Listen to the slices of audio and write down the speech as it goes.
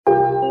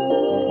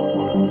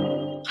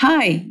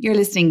Hi, you're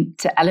listening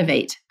to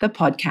Elevate, the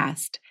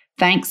podcast.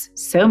 Thanks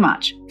so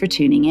much for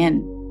tuning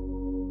in.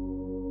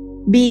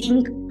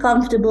 Being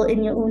comfortable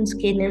in your own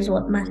skin is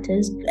what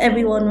matters.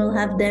 Everyone will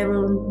have their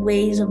own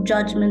ways of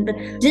judgment, but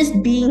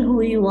just being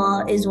who you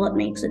are is what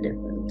makes a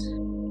difference.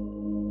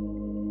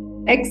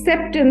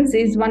 Acceptance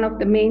is one of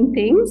the main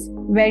things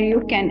where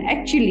you can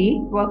actually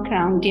work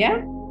around,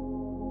 yeah?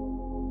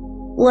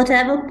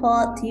 Whatever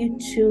path you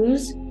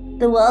choose,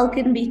 the world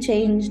can be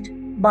changed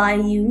by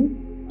you.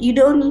 You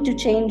don't need to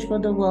change for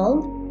the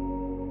world.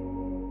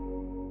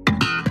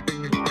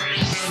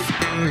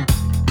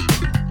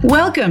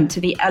 Welcome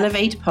to the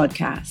Elevate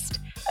podcast,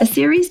 a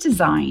series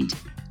designed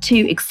to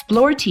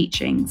explore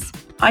teachings,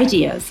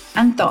 ideas,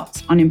 and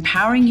thoughts on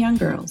empowering young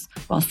girls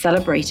while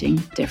celebrating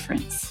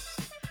difference.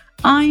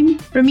 I'm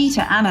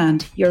Ramita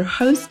Anand, your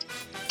host,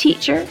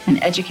 teacher,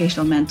 and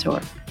educational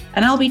mentor,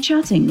 and I'll be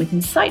chatting with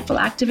insightful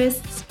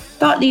activists,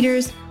 thought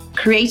leaders,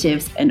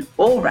 creatives, and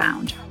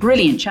all-round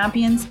brilliant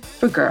champions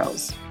for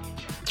girls.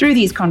 Through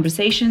these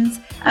conversations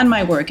and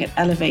my work at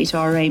Elevate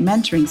RA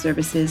Mentoring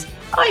Services,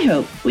 I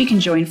hope we can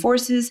join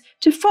forces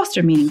to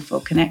foster meaningful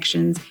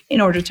connections in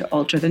order to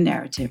alter the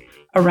narrative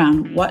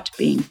around what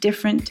being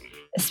different,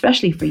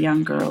 especially for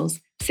young girls,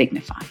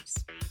 signifies.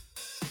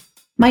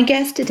 My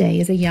guest today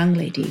is a young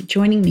lady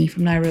joining me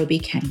from Nairobi,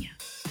 Kenya,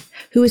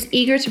 who is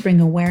eager to bring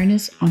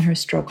awareness on her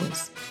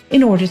struggles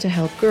in order to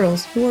help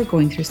girls who are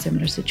going through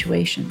similar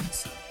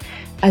situations.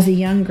 As a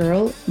young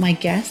girl, my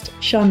guest,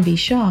 Shanvi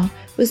Shah,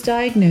 was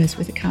diagnosed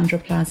with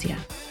Achondroplasia,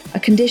 a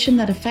condition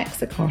that affects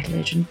the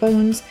cartilage and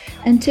bones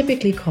and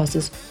typically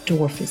causes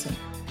dwarfism.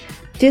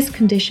 This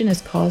condition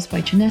is caused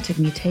by genetic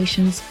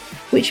mutations,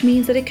 which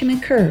means that it can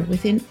occur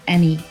within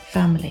any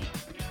family.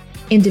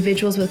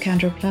 Individuals with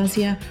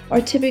achondroplasia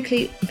are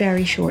typically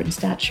very short in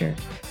stature,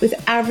 with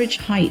average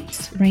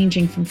heights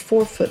ranging from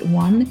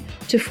 4'1"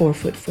 to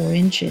 4'4"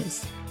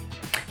 inches.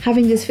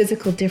 Having this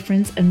physical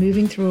difference and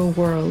moving through a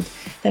world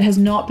that has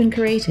not been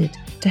created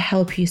to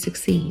help you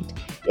succeed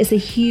is a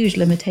huge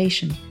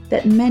limitation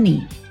that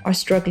many are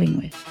struggling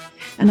with.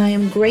 And I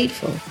am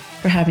grateful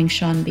for having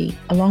Shanvi,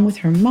 along with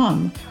her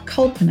mum,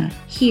 Kalpana,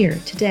 here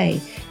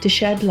today to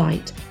shed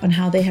light on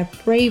how they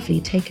have bravely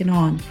taken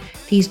on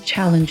these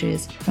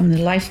challenges from the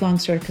lifelong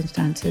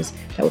circumstances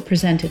that were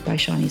presented by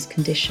Shani's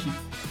condition.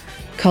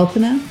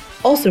 Kalpana,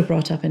 also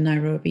brought up in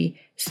Nairobi,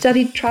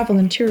 studied travel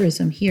and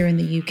tourism here in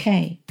the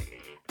UK.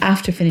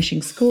 After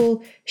finishing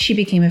school, she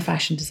became a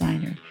fashion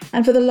designer,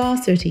 and for the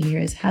last 30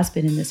 years has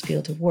been in this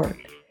field of work.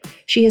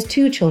 She has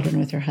 2 children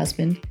with her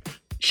husband,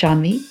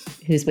 Shanvi,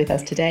 who's with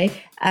us today,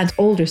 and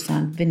older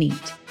son,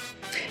 Vineet.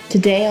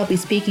 Today I'll be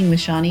speaking with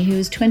Shani, who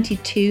is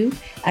 22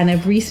 and a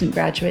recent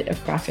graduate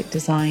of graphic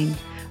design,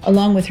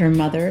 along with her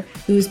mother,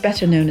 who is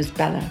better known as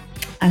Bella,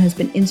 and has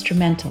been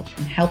instrumental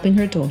in helping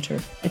her daughter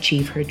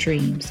achieve her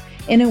dreams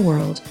in a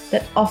world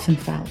that often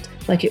felt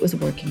like it was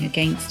working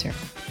against her.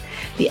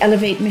 The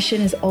Elevate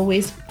mission is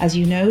always, as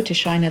you know, to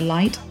shine a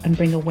light and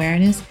bring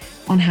awareness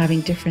on having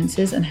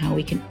differences and how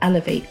we can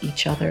elevate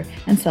each other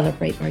and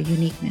celebrate our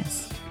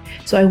uniqueness.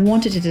 So I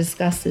wanted to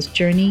discuss this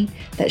journey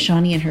that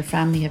Shani and her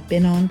family have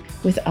been on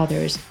with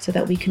others so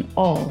that we can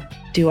all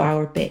do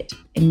our bit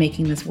in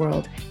making this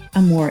world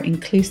a more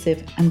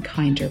inclusive and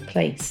kinder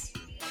place.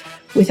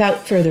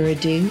 Without further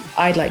ado,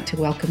 I'd like to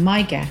welcome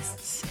my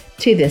guests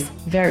to this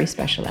very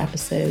special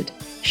episode.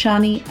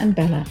 Shani and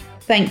Bella,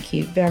 thank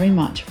you very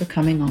much for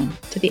coming on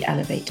to the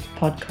Elevate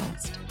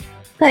podcast.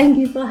 Thank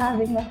you for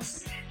having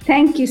us.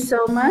 Thank you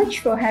so much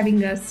for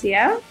having us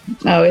here.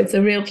 Oh, it's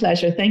a real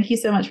pleasure. Thank you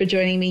so much for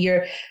joining me.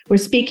 We're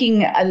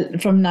speaking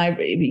from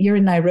you're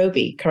in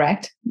Nairobi,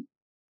 correct?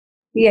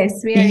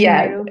 Yes, we are in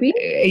Nairobi.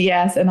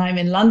 Yes, and I'm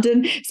in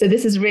London. So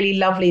this is really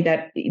lovely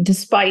that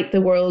despite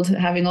the world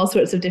having all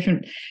sorts of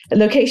different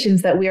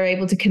locations, that we are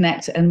able to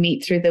connect and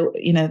meet through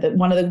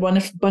one of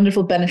the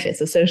wonderful benefits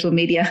of social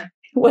media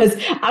was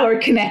our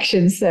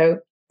connection. So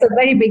a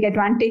very big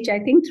advantage, I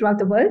think, throughout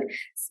the world.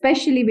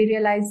 Especially we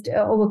realized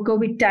over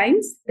COVID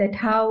times that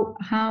how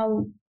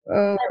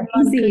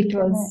easy it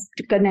was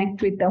to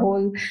connect with the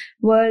whole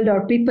world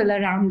or people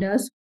around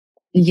us.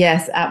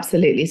 Yes,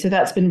 absolutely. So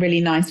that's been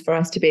really nice for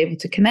us to be able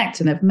to connect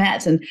and have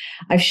met. And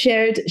I've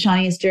shared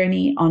Shani's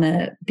journey on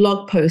a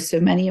blog post. So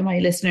many of my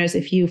listeners,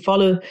 if you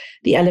follow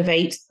the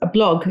Elevate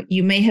blog,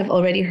 you may have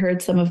already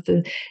heard some of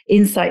the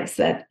insights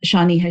that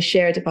Shani has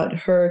shared about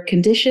her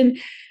condition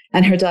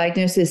and her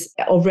diagnosis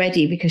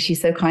already, because she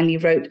so kindly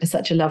wrote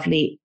such a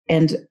lovely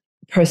and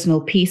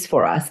personal piece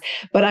for us.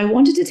 But I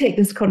wanted to take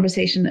this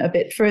conversation a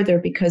bit further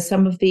because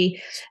some of the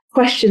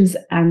questions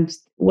and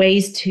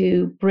ways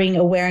to bring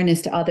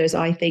awareness to others,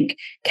 I think,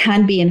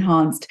 can be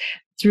enhanced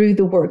through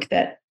the work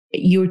that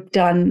you've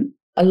done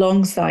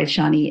alongside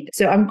Shani.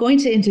 So I'm going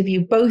to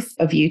interview both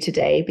of you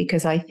today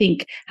because I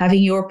think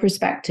having your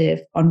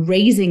perspective on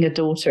raising a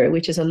daughter,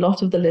 which is a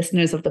lot of the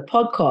listeners of the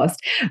podcast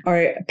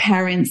are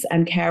parents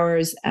and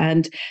carers,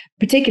 and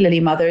particularly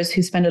mothers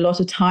who spend a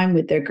lot of time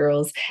with their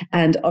girls.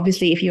 And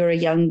obviously, if you're a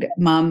young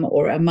mum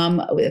or a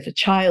mum with a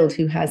child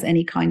who has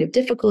any kind of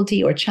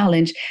difficulty or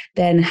challenge,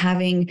 then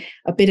having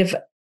a bit of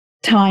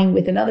time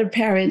with another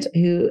parent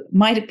who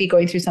might be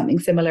going through something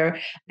similar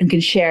and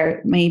can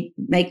share, may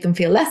make them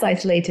feel less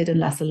isolated and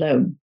less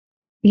alone.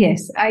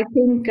 Yes, I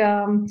think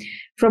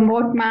from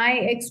what my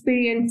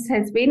experience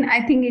has been,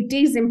 I think it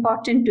is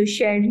important to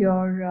share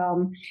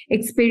your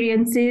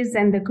experiences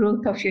and the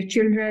growth of your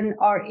children,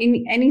 or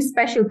in any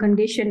special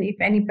condition if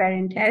any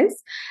parent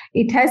has.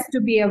 It has to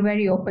be a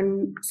very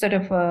open sort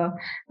of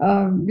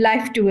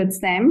life towards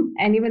them,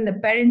 and even the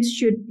parents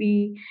should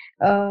be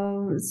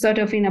sort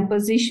of in a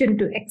position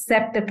to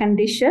accept the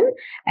condition.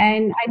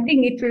 And I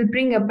think it will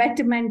bring a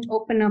betterment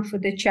opener for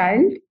the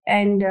child,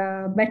 and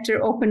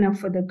better opener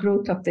for the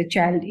growth of the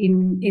child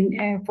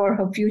in for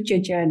her future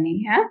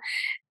journey. Yeah?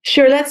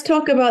 Sure. Let's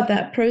talk about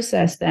that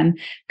process then,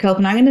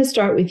 Kalpan. I'm going to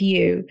start with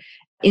you.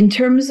 In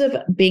terms of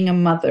being a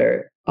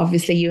mother,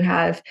 obviously you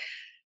have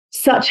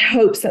such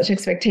hope, such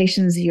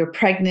expectations. You're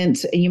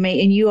pregnant, and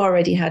you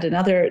already had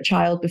another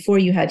child before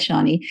you had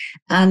Shani.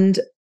 And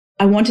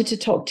I wanted to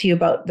talk to you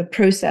about the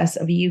process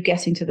of you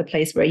getting to the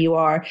place where you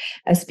are,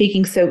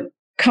 speaking so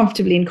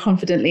comfortably and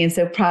confidently and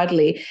so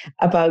proudly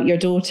about your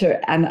daughter.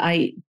 And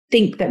I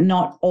think that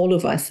not all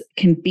of us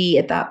can be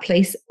at that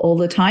place all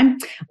the time,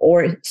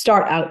 or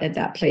start out at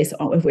that place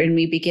when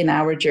we begin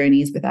our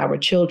journeys with our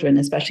children,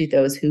 especially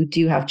those who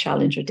do have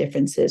challenge or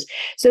differences.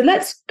 So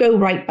let's go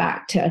right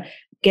back to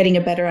getting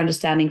a better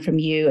understanding from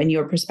you and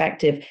your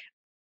perspective.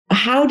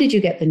 How did you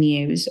get the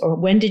news, or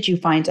when did you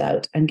find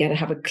out and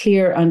have a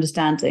clear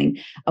understanding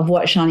of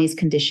what Shani's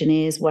condition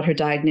is, what her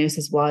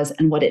diagnosis was,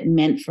 and what it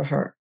meant for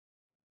her?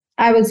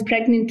 I was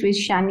pregnant with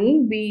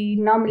Shani. We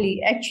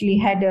normally actually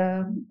had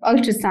a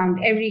ultrasound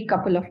every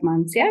couple of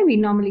months. Yeah, we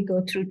normally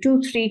go through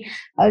 2-3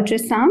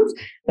 ultrasounds.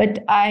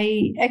 But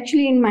I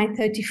actually, in my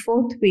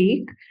 34th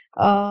week,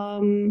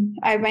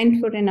 I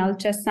went for an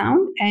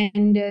ultrasound,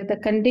 and the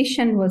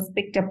condition was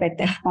picked up at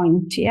that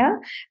point. Yeah,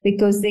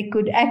 because they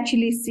could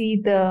actually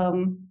see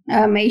the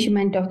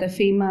measurement of the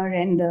femur,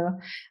 and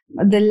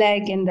the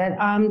leg and the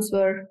arms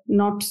were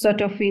not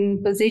sort of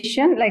in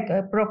position, like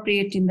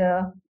appropriate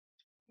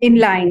in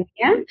line.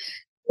 Yeah.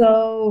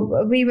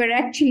 So we were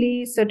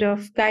actually sort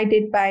of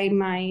guided by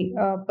my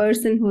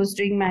person who was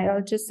doing my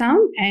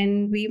ultrasound,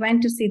 and we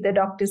went to see the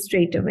doctor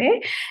straight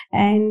away.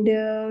 And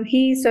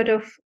he sort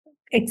of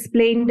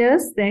explained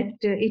us that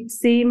it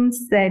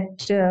seems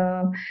that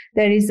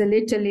there is a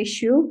little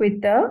issue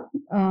with the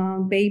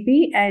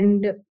baby,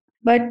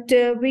 but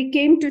we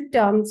came to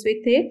terms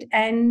with it,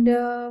 and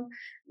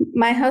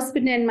my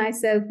husband and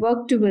myself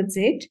worked towards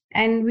it,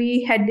 and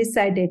we had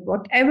decided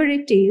whatever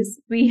it is,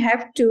 we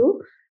have to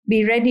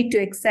be ready to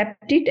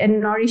accept it and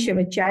nourish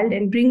our child,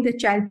 and bring the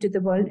child to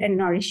the world and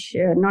nourish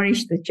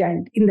the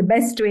child in the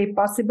best way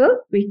possible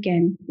we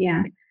can.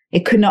 Yeah.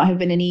 It could not have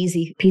been an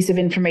easy piece of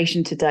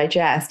information to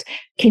digest.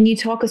 Can you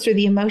talk us through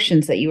the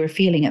emotions that you were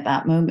feeling at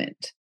that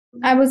moment?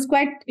 I was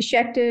quite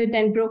shattered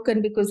and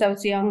broken because I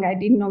was young. I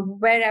didn't know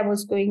where I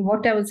was going,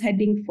 what I was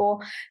heading for.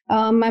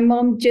 My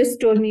mom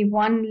just told me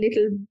one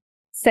little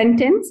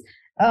sentence: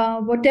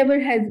 whatever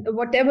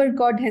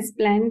God has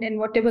planned and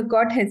whatever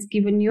God has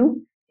given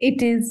you,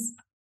 it is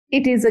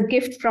a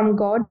gift from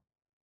God.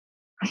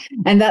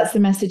 And that's the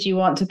message you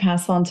want to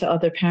pass on to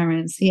other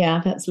parents.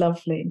 Yeah, that's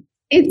lovely.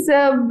 It's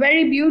a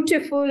very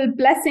beautiful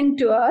blessing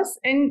to us.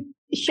 And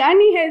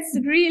Shani has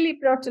really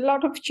brought a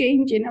lot of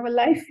change in our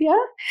life, yeah?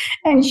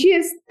 And she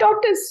has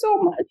taught us so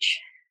much.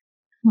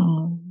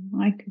 Oh,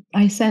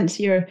 I sense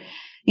your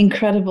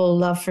incredible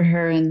love for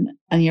her and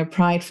your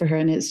pride for her.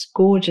 And it's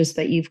gorgeous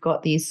that you've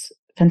got these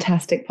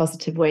fantastic,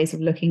 positive ways of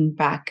looking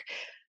back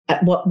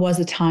at what was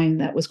a time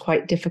that was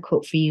quite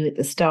difficult for you at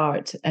the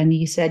start. And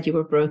you said you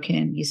were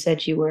broken. You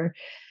said you were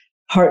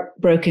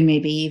heartbroken,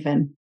 maybe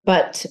even.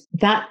 But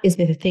that is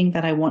the thing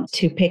that I want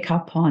to pick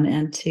up on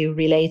and to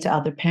relay to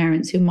other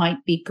parents who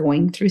might be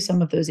going through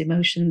some of those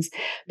emotions,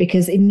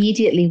 because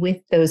immediately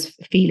with those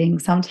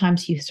feelings,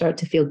 sometimes you start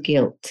to feel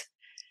guilt.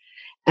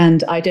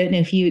 And I don't know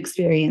if you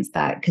experience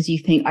that, because you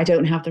think, I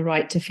don't have the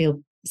right to feel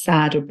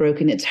sad or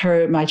broken. It's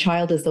her, my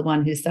child is the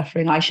one who's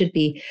suffering. I should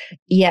be.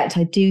 Yet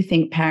I do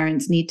think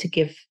parents need to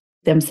give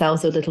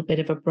themselves a little bit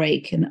of a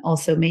break, and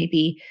also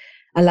maybe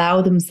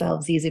allow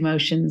themselves these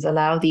emotions,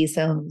 allow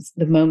themselves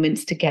the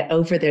moments to get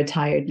over their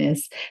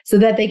tiredness so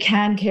that they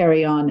can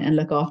carry on and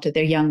look after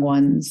their young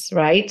ones,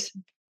 right?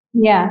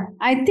 Yeah,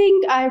 I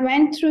think I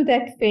went through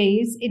that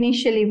phase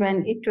initially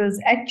when it was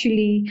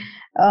actually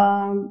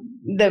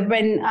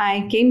when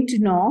I came to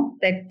know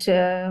that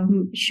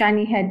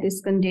Shani had this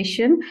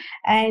condition,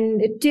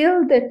 and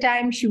till the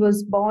time she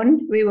was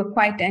born, we were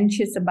quite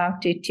anxious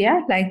about it.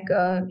 Yeah, like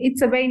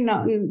it's a very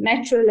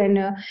natural and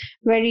a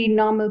very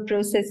normal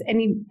process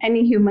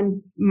any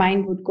human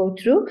mind would go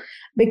through,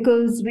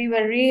 because we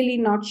were really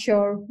not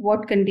sure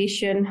what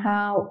condition,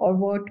 how or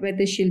what,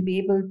 whether she'll be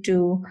able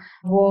to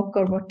walk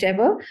or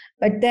whatever.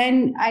 But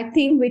then I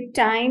think with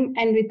time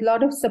and with a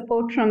lot of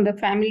support from the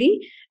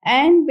family,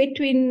 and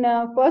between,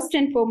 first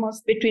and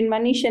foremost, between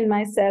Manish and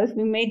myself,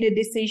 we made a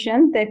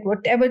decision that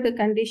whatever the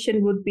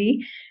condition would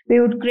be, we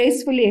would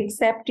gracefully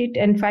accept it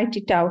and fight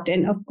it out.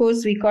 And of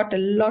course, we got a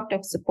lot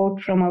of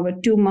support from our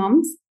two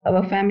moms,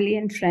 our family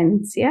and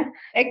friends. Yeah.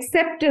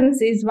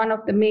 Acceptance is one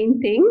of the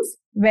main things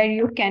where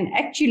you can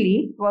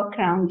actually work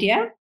around.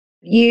 Yeah.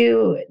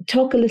 You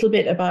talk a little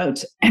bit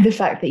about the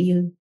fact that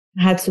you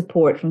had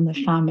support from the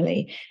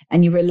family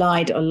and you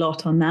relied a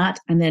lot on that.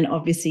 And then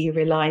obviously you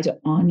relied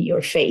on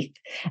your faith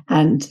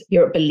and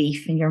your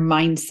belief and your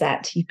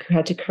mindset. You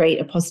had to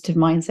create a positive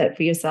mindset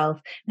for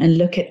yourself and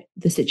look at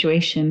the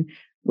situation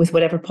with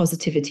whatever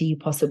positivity you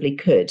possibly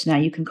could. Now,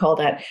 you can call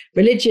that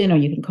religion, or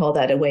you can call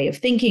that a way of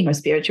thinking or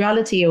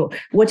spirituality, or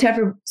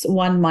whatever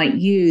one might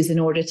use in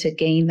order to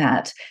gain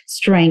that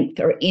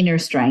strength or inner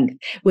strength,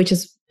 which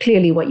is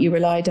clearly what you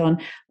relied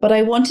on. But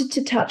I wanted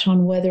to touch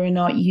on whether or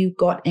not you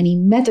got any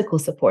medical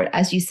support.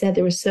 As you said,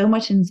 there was so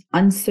much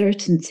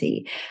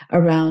uncertainty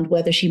around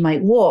whether she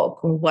might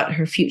walk or what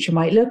her future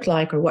might look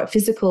like or what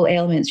physical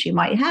ailments she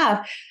might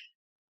have.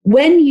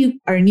 When you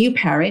are a new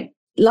parent,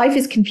 life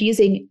is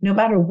confusing no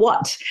matter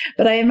what.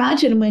 But I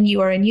imagine when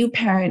you are a new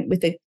parent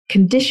with a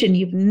condition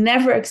you've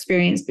never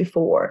experienced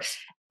before,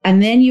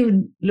 and then you're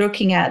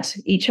looking at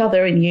each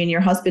other and you and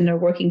your husband are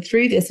working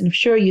through this, and I'm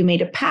sure you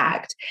made a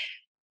pact,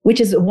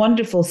 which is a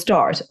wonderful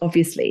start,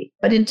 obviously.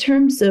 But in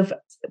terms of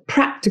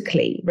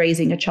practically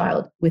raising a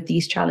child with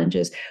these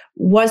challenges,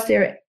 was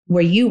there,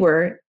 where you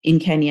were in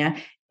Kenya,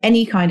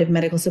 any kind of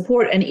medical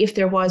support? And if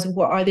there was,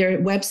 are there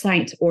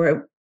websites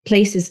or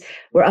places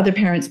where other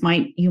parents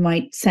you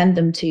might send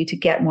them to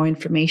get more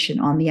information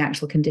on the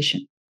actual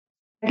condition?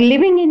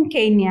 Living in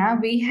Kenya,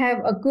 we have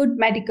a good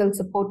medical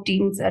support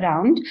teams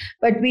around,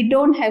 but we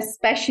don't have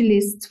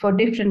specialists for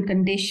different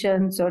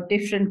conditions or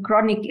different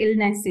chronic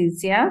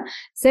illnesses. Yeah,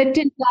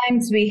 certain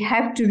times we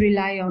have to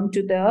rely on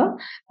to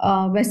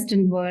the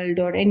Western world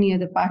or any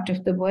other part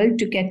of the world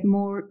to get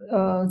more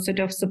sort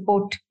of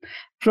support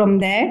from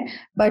there.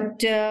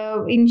 But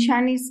in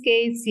Shani's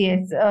case,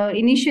 yes,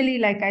 initially,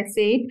 like I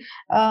said,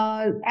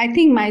 I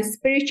think my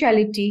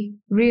spirituality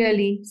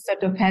really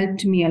sort of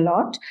helped me a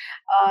lot.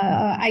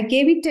 I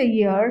gave it a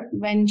year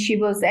when she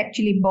was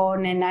actually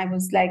born, and I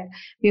was like,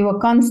 we were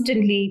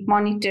constantly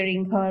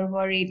monitoring her,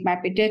 worried. My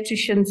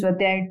pediatricians were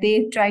there.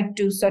 They tried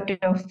to sort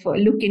of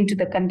look into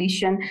the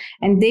condition,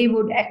 and they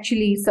would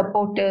actually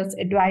support us,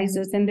 advise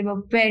us, and they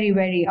were very,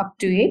 very up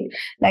to it.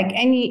 Like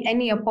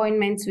any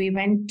appointments we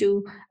went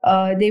to,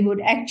 they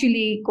would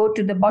actually go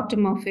to the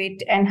bottom of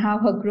it and how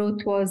her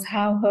growth was,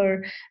 how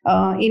her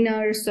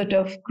inner sort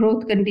of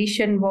growth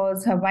condition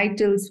was, her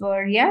vitals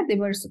were. Yeah, they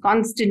were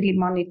constantly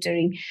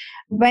monitoring.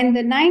 When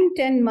the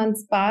 9-10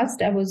 months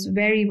passed, I was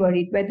very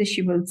worried whether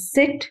she will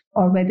sit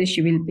or whether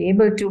she will be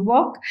able to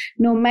walk.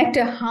 No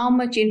matter how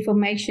much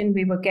information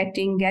we were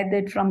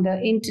gathered from the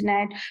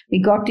internet,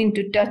 we got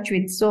into touch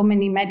with so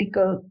many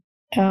medical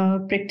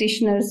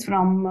practitioners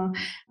from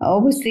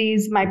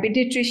overseas. My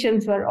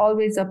pediatricians were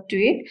always up to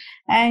it.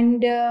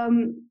 And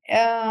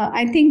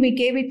I think we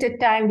gave it a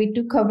time. We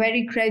took her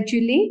very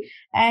gradually.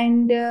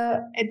 And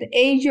at the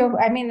age of,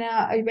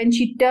 when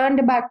she turned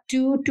about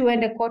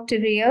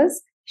 2.25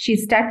 years, she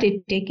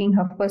started taking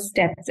her first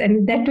steps.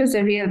 And that was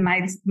a real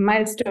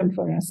milestone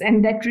for us.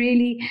 And that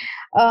really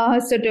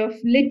sort of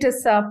lit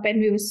us up. And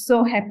we were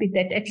so happy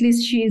that at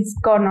least she's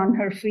gone on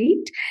her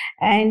feet.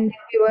 And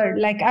we were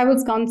like, I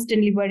was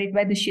constantly worried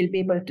whether she'll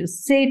be able to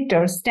sit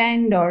or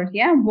stand or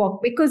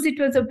walk, because it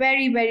was a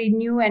very, very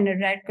new and a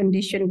rare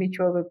condition which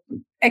we were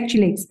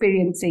actually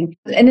experiencing.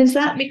 And is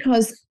that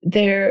because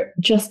there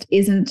just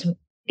isn't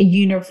a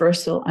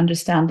universal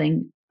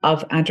understanding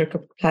of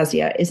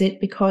achondroplasia? Is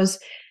it because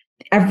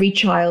every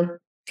child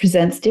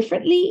presents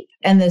differently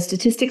and the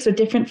statistics are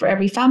different for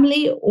every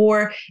family?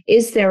 Or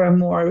is there a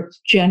more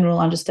general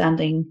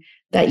understanding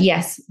that,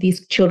 yes,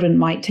 these children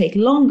might take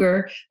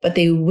longer, but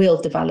they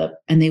will develop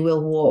and they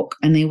will walk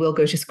and they will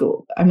go to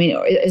school? I mean,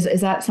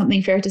 is that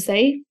something fair to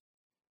say?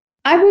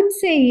 I would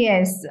say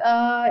yes.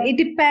 It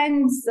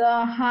depends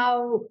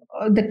how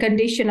the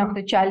condition of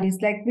the child is.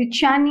 Like with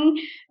Shani,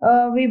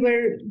 we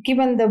were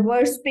given the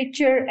worst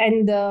picture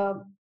and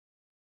the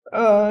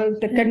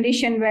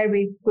condition where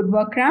we could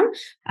work around.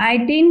 I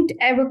didn't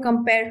ever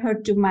compare her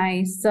to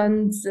my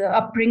son's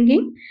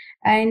upbringing.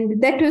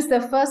 And that was the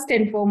first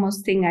and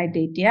foremost thing I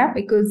did. Yeah,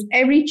 because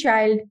every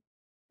child,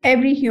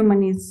 every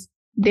human is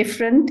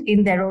different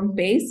in their own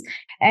pace.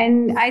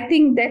 And I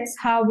think that's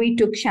how we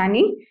took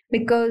Shani,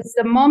 because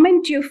the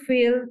moment you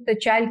feel the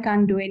child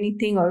can't do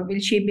anything, or will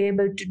she be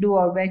able to do,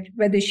 or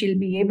whether she'll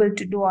be able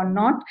to do or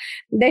not,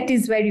 that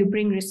is where you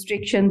bring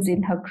restrictions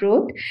in her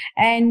growth.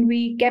 And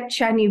we kept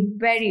Shani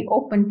very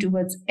open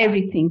towards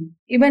everything,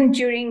 even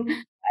during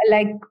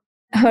like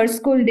her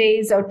school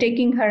days or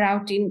taking her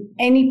out in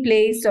any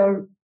place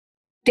or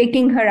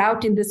taking her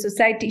out in the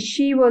society,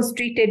 she was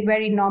treated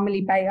very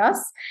normally by us.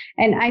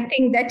 And I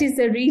think that is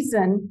the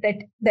reason that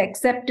the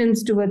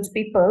acceptance towards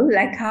people,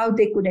 like how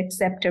they could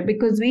accept her,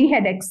 because we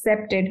had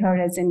accepted her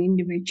as an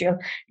individual,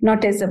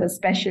 not as a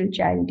special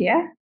child.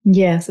 Yeah.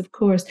 Yes, of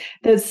course.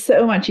 There's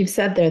so much you've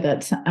said there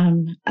that's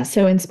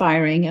so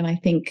inspiring. And I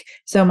think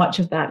so much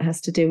of that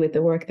has to do with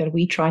the work that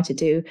we try to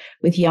do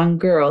with young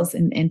girls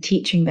and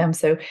teaching them.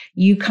 So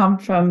you come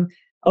from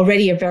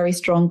already a very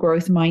strong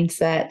growth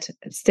mindset,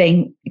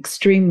 staying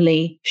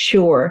extremely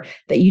sure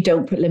that you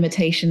don't put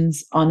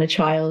limitations on a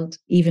child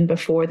even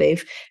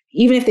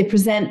if they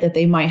present that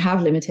they might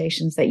have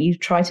limitations, that you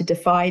try to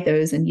defy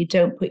those and you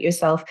don't put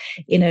yourself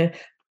in a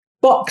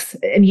box,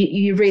 and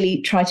you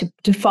really try to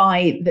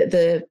defy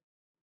the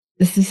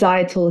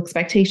societal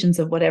expectations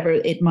of whatever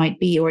it might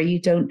be, or you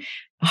don't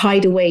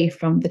hide away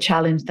from the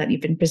challenge that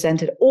you've been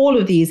presented. All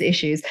of these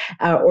issues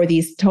or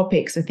these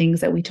topics are things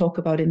that we talk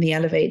about in the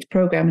Elevate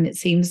program. And it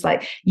seems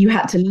like you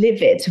had to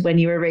live it when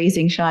you were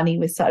raising Shani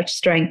with such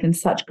strength and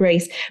such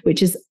grace,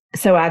 which is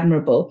so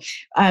admirable.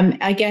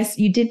 I guess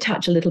you did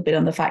touch a little bit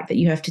on the fact that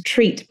you have to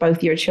treat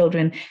both your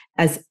children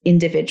as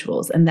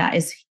individuals. And that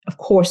is, of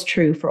course,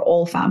 true for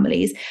all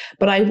families.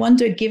 But I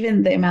wonder,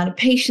 given the amount of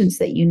patience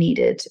that you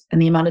needed and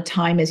the amount of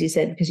time, as you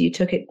said, because you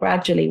took it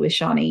gradually with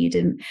Shani, you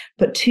didn't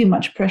put too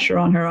much pressure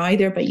on her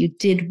either, but you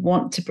did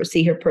want to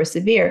see her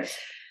persevere.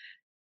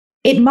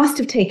 It must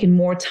have taken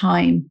more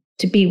time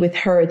to be with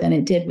her than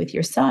it did with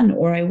your son.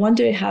 Or I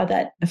wonder how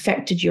that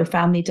affected your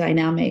family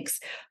dynamics.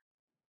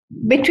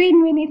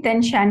 Between Vinith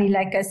and Shani,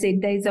 like I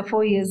said, there is a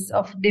 4 years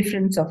of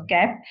difference of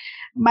gap.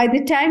 By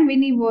the time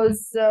Vinny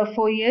was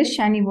 4 years,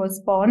 Shani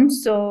was born.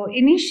 So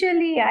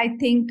initially, I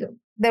think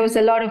there was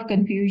a lot of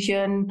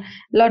confusion,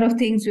 a lot of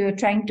things we were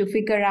trying to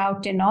figure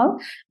out and all.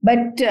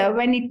 But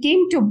when it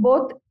came to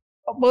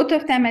both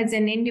of them as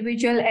an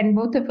individual, and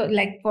both of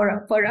like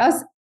for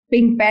us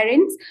being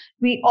parents,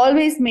 we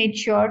always made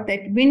sure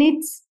that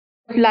Vinith's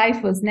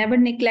life was never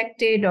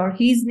neglected, or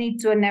his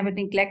needs were never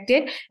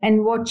neglected,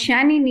 and what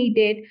Shani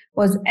needed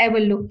was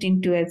ever looked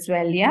into as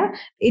well. Yeah,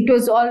 it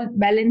was all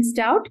balanced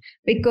out,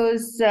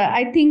 because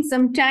I think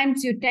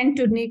sometimes you tend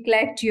to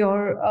neglect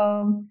your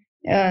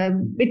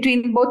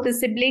between both the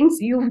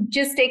siblings. You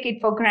just take it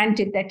for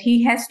granted that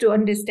he has to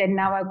understand,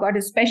 now I've got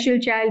a special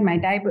child, my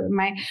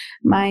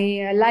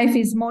life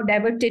is more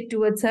diverted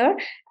towards her.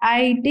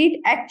 I did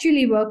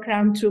actually work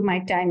around through my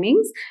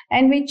timings,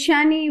 and with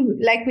Shani,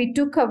 like, we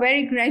took her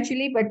very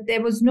gradually, but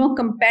there was no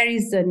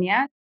comparison.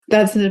 Yeah,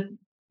 that's a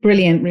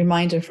brilliant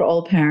reminder for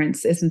all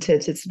parents, isn't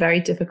it? It's very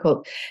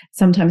difficult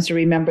sometimes to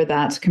remember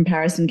that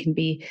comparison can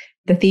be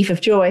the thief of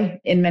joy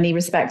in many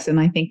respects. And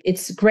I think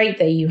it's great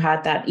that you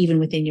had that even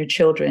within your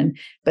children,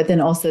 but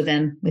then also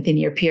then within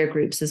your peer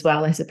groups as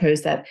well. I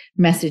suppose that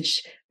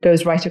message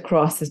goes right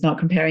across, is not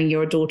comparing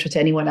your daughter to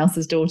anyone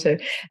else's daughter,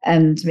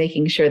 and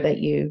making sure that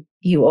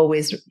you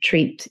always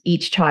treat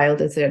each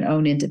child as their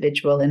own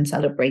individual and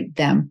celebrate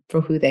them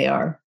for who they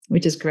are,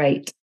 which is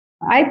great.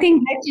 I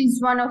think that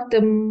is one of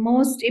the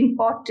most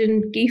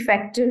important key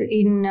factor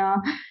in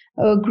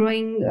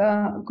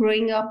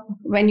growing up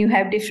when you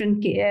have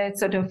different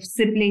sort of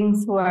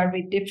siblings who are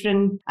with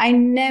different. I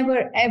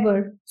never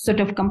ever sort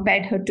of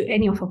compared her to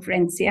any of her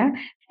friends. Yeah,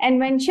 and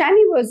when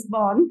Shani was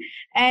born,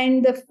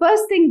 and the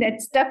first thing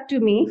that stuck to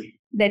me,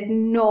 that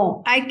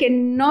no, I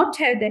cannot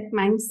have that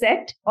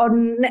mindset, or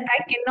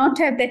I cannot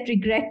have that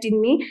regret in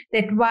me,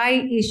 that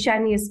why is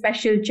Shani a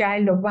special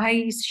child, or why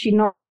is she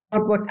not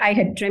what I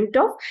had dreamt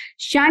of.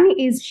 Shani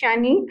is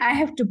Shani. I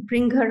have to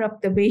bring her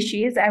up the way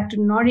she is. I have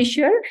to nourish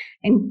her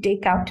and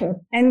take out her.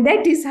 And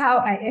that is how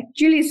I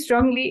actually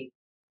strongly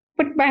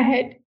put my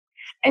head.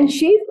 And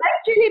she's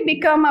actually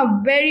become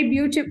a very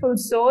beautiful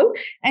soul.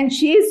 And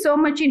she is so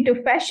much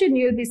into fashion.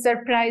 You'll be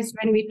surprised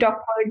when we talk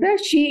further.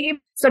 She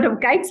sort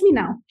of guides me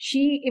now.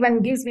 She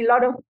even gives me a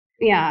lot of,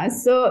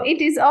 so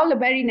it is all a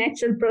very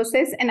natural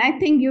process. And I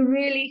think you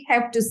really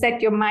have to set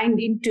your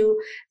mind into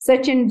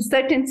certain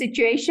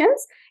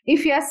situations.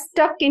 If you are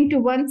stuck into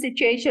one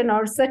situation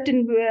or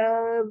certain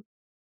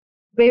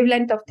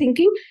wavelength of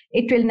thinking,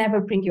 it will never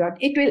bring you out.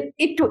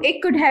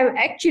 It could have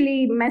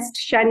actually messed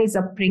Shani's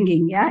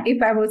upbringing,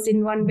 if I was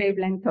in one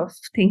wavelength of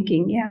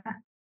thinking,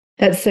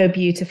 That's so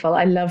beautiful.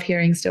 I love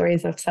hearing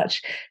stories of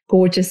such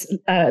gorgeous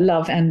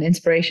love and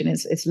inspiration.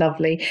 It's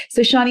lovely.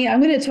 So Shani,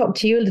 I'm going to talk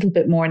to you a little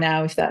bit more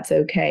now, if that's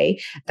okay.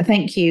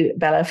 Thank you,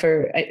 Bella,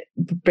 for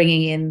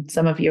bringing in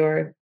some of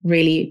your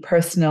really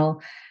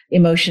personal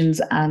emotions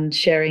and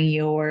sharing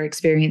your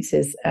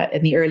experiences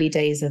in the early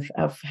days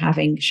of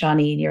having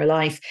Shani in your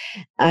life.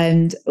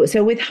 And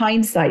so with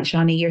hindsight,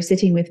 Shani, you're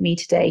sitting with me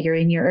today. You're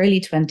in your early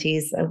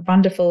 20s, a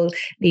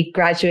wonderfully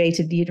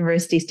graduated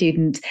university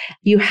student.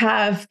 You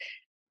have,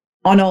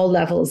 on all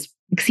levels,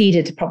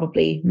 exceeded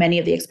probably many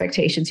of the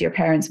expectations your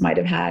parents might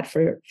have had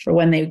for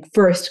when they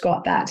first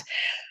got that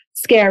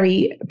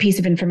scary piece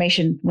of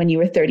information when you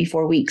were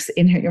 34 weeks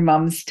in your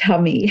mom's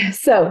tummy.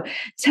 So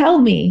tell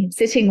me,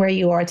 sitting where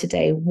you are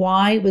today,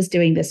 why was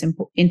doing this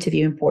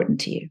interview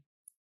important to you?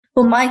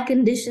 For my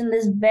condition,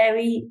 there's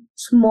very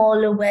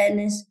small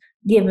awareness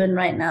given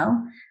right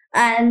now.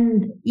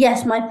 And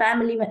yes, my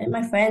family,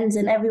 my friends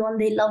and everyone,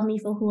 they love me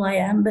for who I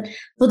am. But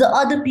for the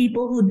other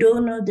people who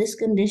don't know this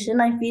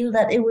condition, I feel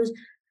that it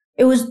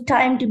was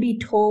time to be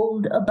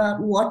told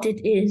about what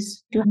it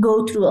is to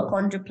go through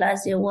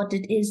achondroplasia, what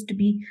it is to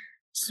be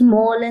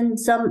small in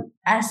some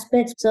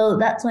aspects. So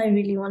that's why I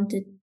really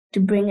wanted to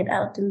bring it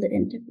out in the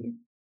interview.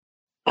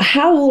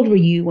 How old were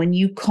you when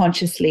you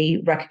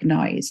consciously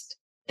recognized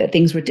that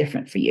things were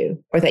different for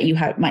you, or that you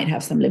might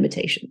have some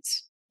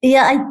limitations?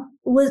 Yeah,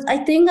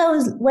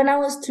 when I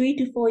was 3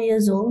 to 4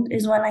 years old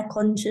is when I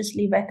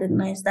consciously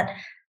recognized that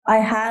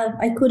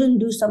I couldn't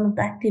do some of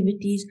the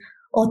activities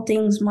or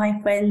things my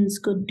friends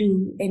could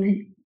do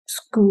in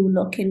school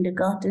or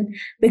kindergarten,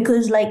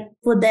 because like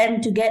for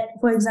them to get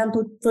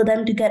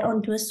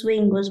onto a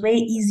swing was way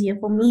easier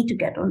for me to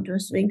get onto a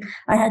swing.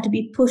 I had to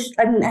be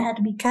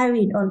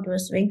carried onto a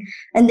swing,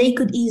 and they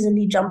could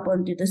easily jump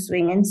onto the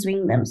swing and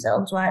swing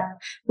themselves,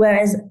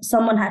 whereas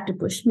someone had to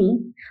push me.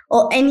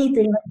 Or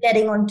anything like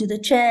getting onto the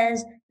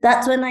chairs.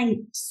 That's when I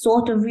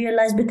sort of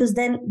realized, because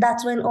then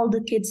that's when all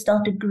the kids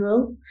start to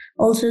grow.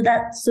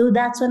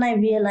 That's when I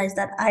realized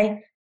that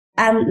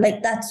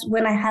that's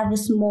when I have a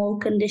small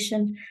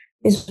condition,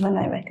 is when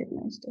I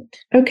recognized it.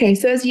 Okay,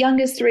 so as young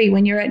as 3,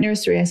 when you're at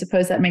nursery, I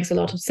suppose that makes a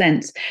lot of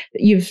sense.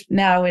 You've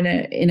now in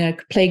a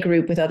play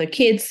group with other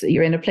kids,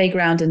 you're in a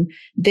playground and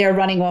they're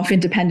running off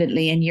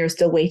independently and you're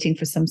still waiting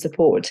for some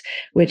support,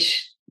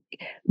 which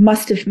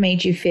must have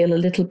made you feel a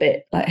little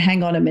bit like,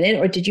 hang on a minute,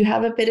 or did you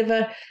have a bit of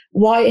a,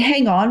 why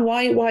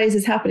is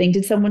this happening?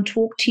 Did someone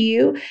talk to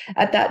you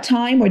at that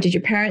time, or did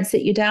your parents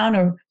sit you down?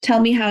 Or tell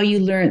me how you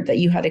learned that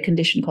you had a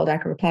condition called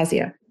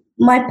achondroplasia.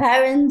 My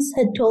parents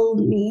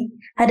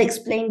had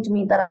explained to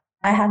me that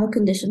I have a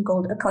condition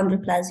called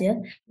achondroplasia,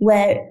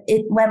 where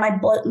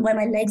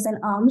my legs and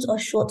arms are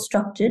short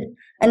structured,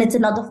 and it's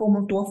another form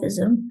of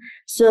dwarfism.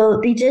 So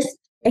they just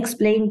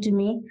explained to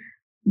me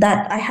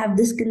that I have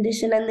this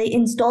condition, and they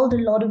installed a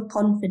lot of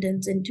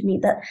confidence into me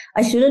that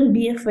I shouldn't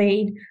be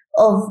afraid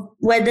of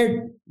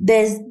whether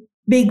there's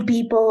big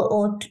people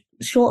or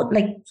short,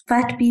 like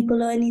fat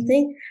people or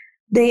anything.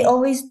 They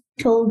always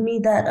told me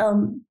that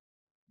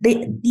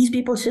these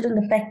people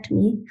shouldn't affect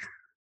me,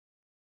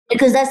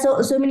 because there's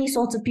so many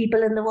sorts of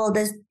people in the world.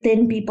 There's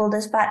thin people,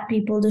 there's fat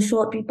people, there's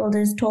short people,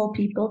 there's tall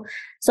people.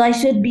 So I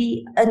should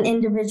be an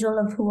individual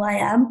of who I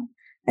am,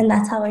 and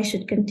that's how I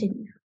should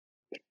continue.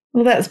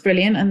 Well, that's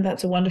brilliant. And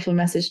that's a wonderful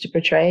message to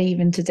portray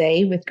even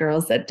today with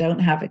girls that don't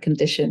have a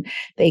condition.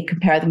 They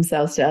compare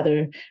themselves to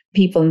other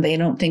people and they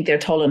don't think they're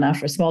tall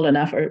enough or small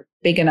enough or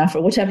big enough or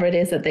whatever it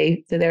is that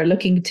they're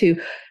looking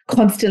to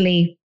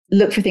constantly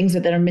look for things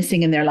that are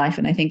missing in their life.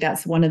 And I think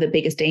that's one of the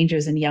biggest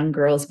dangers in young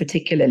girls,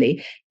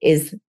 particularly,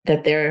 is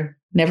that they're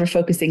never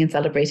focusing and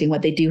celebrating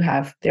what they do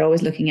have. They're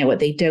always looking at what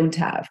they don't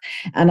have.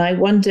 And I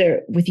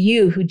wonder, with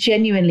you, who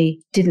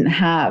genuinely didn't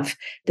have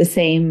the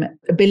same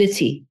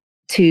ability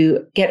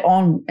to get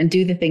on and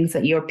do the things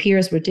that your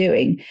peers were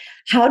doing,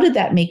 how did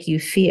that make you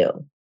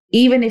feel?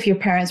 Even if your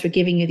parents were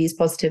giving you these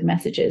positive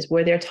messages,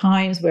 were there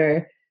times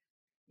where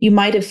you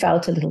might have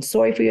felt a little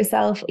sorry for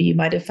yourself, or you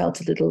might have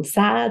felt a little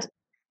sad?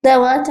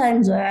 There were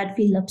times where I'd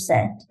feel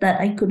upset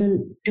that I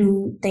couldn't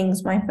do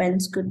things my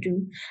friends could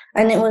do,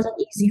 and it wasn't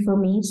easy for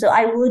me. So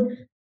I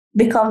would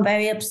become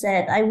very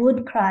upset. I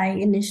would cry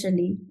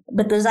initially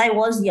because I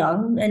was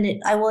young and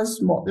I was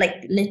small,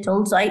 like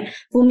little. So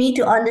for me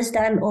to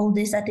understand all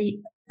this at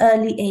an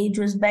early age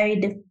was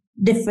very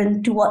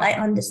different to what I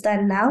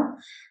understand now.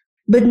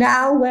 But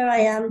now where I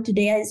am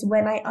today is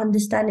when I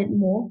understand it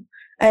more.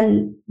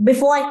 And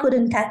before I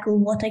couldn't tackle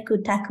what I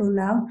could tackle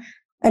now.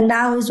 And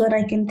now is when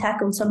I can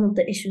tackle some of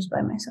the issues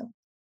by myself.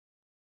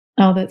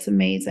 Oh, that's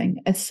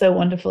amazing. It's so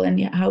wonderful. And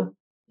how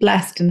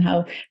blessed and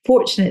how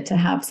fortunate to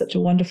have such a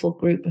wonderful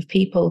group of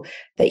people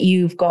that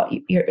you've got.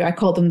 I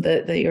call them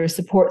your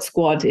support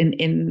squad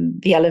in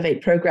the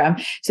Elevate program.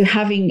 So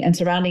having and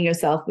surrounding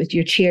yourself with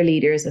your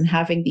cheerleaders and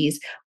having these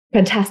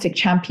fantastic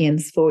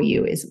champions for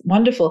you is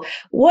wonderful.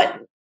 What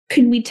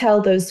can we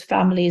tell those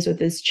families or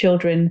those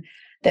children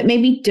that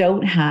maybe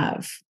don't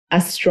have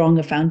as strong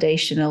a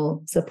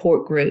foundational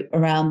support group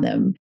around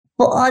them?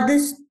 For other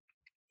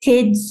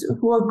kids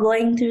who are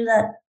going through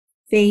that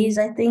phase,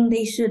 I think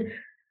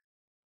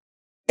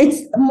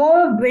it's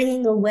more of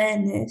bringing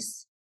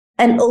awareness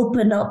and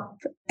open up,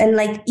 and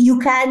like, you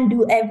can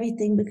do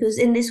everything, because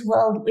in this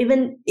world,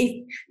 even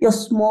if you're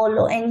small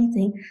or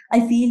anything, I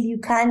feel you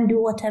can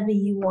do whatever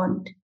you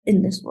want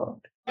in this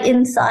world.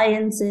 In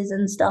sciences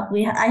and stuff,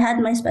 I had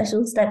my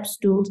special step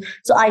stools,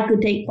 so I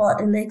could take part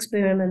in the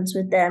experiments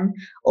with them.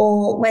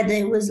 Or whether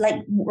it was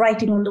like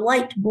writing on the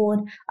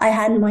whiteboard, I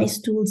had my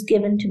stools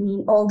given to me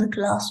in all the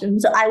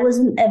classrooms, so I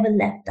wasn't ever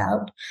left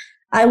out.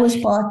 I was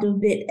part of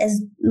it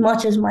as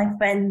much as my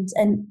friends,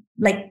 and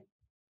like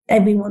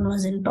everyone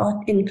was in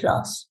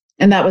class.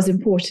 And that was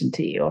important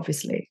to you,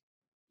 obviously.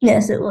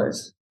 Yes, it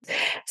was.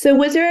 So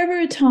was there ever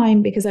a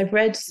time, because I've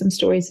read some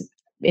stories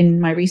in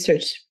my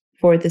research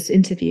for this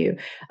interview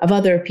of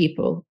other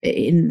people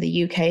in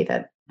the UK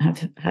that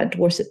have had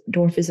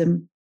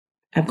dwarfism,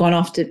 have gone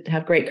off to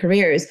have great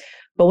careers.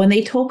 But when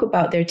they talk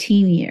about their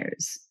teen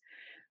years,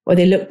 or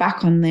they look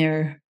back on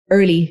their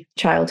early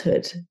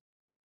childhood,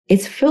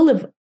 it's full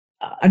of,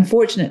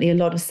 unfortunately, a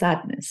lot of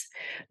sadness,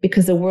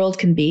 because the world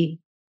can be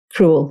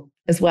cruel,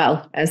 as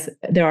well as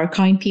there are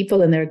kind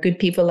people and there are good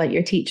people like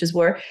your teachers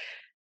were.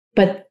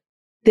 But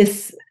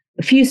this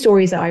few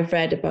stories that I've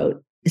read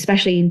about,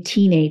 especially in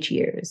teenage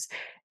years,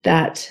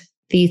 that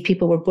these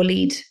people were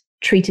bullied,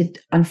 treated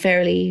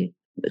unfairly,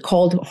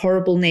 called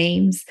horrible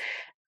names.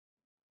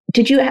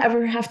 Did you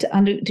ever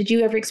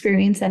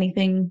experience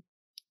anything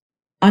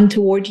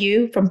untoward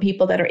you from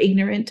people that are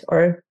ignorant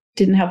or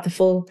didn't have the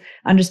full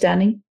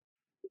understanding?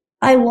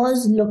 I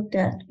was looked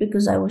at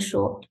because I was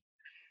short.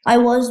 I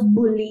was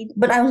bullied,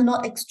 but I was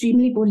not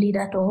extremely bullied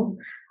at all.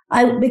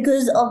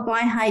 Because of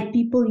my height,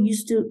 people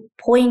used to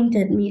point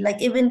at me,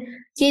 like even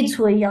kids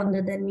who were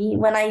younger than me.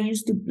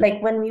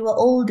 When we were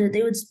older,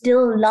 they would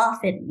still laugh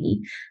at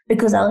me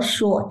because I was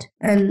short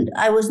and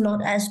I was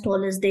not as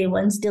tall as they were,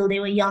 and still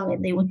they were young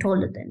and they were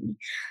taller than me.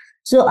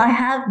 So I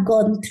have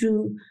gone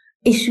through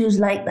issues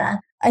like that.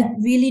 I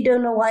really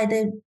don't know why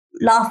they're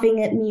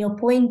laughing at me or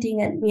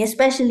pointing at me,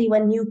 especially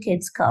when new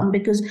kids come,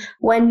 because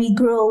when we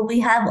grow, we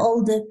have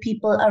older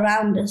people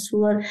around us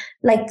who are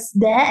like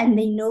there and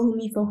they know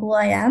me for who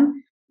I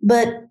am.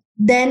 But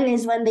then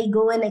is when they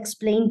go and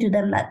explain to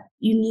them that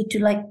you need to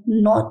like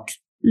not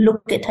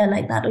look at her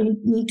like that, or you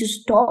need to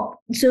stop.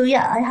 So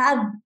yeah, I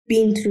have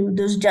been through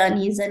those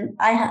journeys, and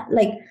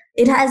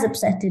it has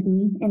upsetted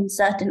me in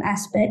certain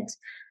aspects,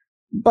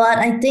 but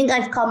I think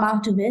I've come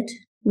out of it,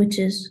 which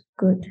is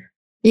good.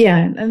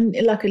 Yeah, and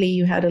luckily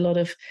you had a lot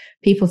of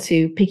people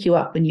to pick you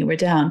up when you were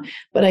down.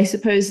 But I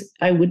suppose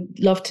I would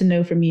love to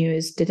know from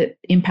you did it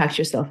impact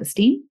your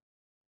self-esteem?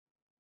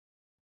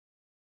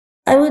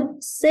 I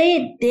would say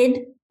it did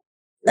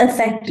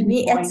affect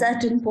me at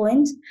certain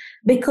points,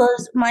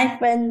 because my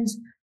friends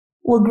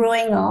were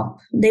growing up.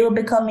 They were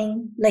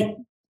becoming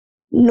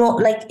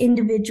not like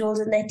individuals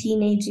in their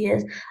teenage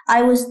years.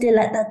 I was still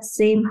at that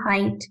same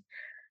height.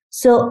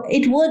 So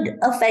it would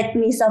affect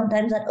me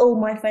sometimes that, oh,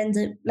 my friends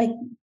are like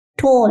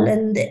tall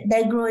and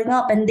they're growing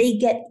up and they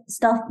get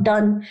stuff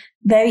done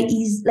very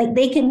easy. Like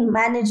they can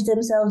manage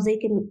themselves.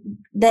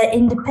 They're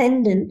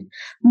independent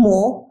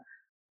more.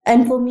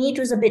 And for me, it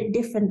was a bit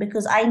different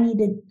because I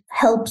needed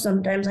help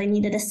sometimes. I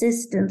needed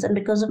assistance. And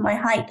because of my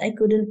height, I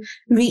couldn't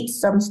reach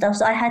some stuff.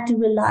 So I have to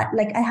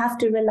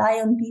rely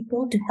on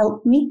people to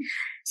help me.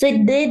 So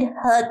it did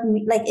hurt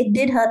me. Like it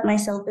did hurt my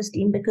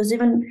self-esteem, because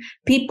even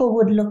people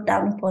would look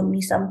down upon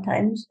me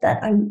sometimes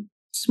that I'm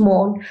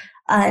small,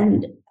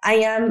 and I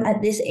am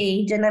at this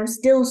age and I'm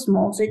still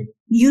small. So it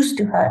used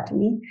to hurt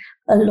me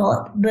a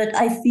lot. But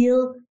I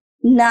feel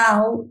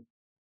now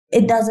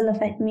it doesn't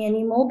affect me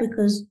anymore,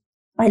 because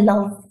I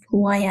love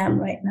who I am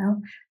right now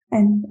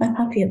and I'm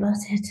happy about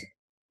it.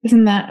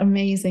 Isn't that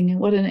amazing?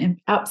 What an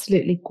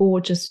absolutely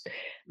gorgeous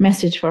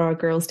message for our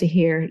girls to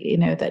hear,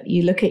 that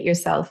you look at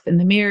yourself in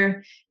the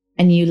mirror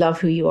and you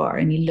love who you are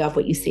and you love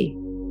what you see.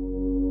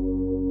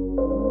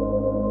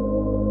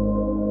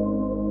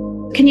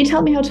 Can you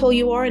tell me how tall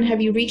you are, and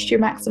have you reached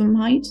your maximum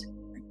height?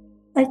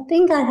 I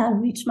think I have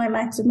reached my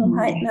maximum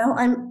height now.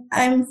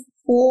 I'm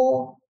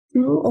 4'2"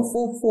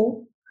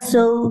 or 4'4".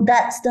 So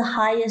that's the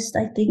highest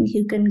I think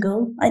you can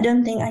go. I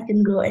don't think I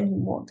can go any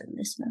more than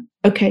this now.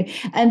 Okay.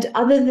 And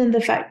other than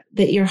the fact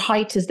that your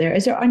height is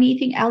there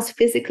anything else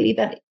physically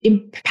that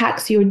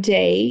impacts your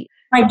day?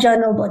 My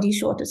general body is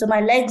shorter. So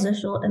my legs are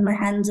short and my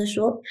hands are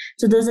short.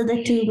 So those are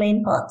the two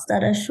main parts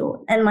that are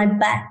short. And my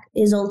back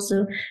is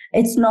also,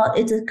 it's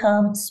a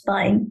curved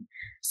spine.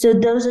 So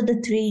those are the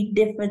three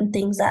different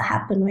things that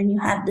happen when you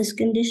have this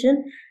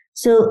condition.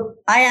 So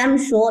I am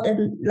short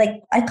and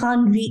I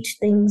can't reach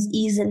things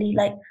easily,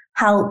 like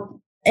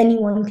how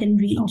anyone can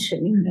reach.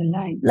 Opening the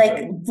lights.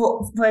 Like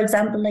for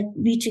example, like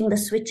reaching the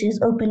switches,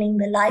 opening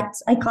the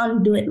lights. I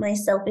can't do it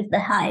myself if they're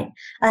high.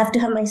 I have to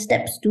have my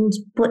step stools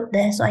put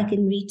there so I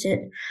can reach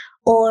it.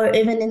 Or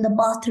even in the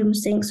bathroom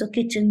sinks or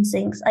kitchen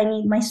sinks, I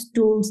need my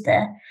stools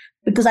there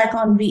because I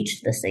can't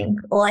reach the sink,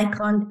 or I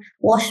can't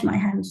wash my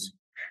hands.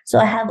 So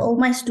I have all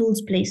my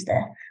stools placed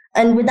there.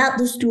 And without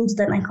the stools,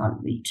 then I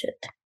can't reach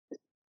it.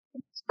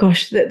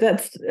 Gosh,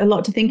 that's a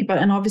lot to think about.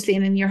 And obviously,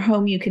 in your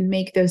home, you can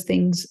make those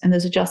things and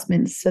those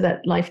adjustments so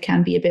that life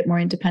can be a bit more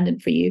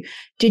independent for you.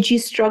 Did you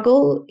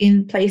struggle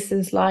in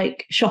places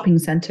like shopping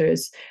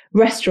centers,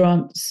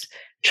 restaurants,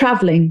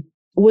 traveling?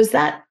 Was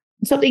that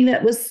something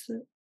that was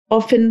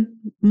often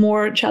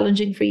more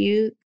challenging for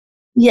you?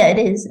 Yeah, it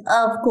is.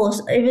 Of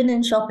course, even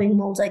in shopping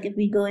malls, like if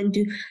we go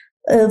into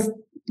a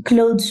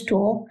clothes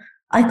store,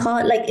 I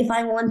can't, if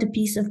I want a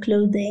piece of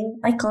clothing,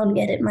 I can't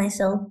get it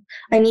myself.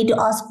 I need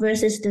to ask for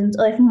assistance,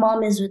 or if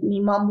mom is with me,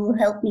 mom will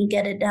help me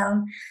get it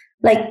down.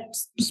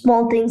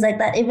 Small things like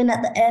that. Even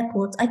at the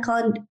airports, I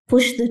can't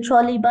push the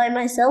trolley by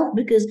myself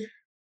because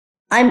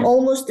I'm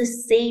almost the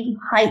same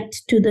height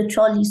to the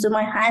trolley. So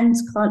my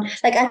hands can't,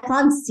 I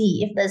can't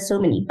see if there's so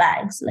many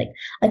bags.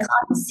 I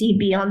can't see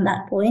beyond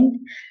that point.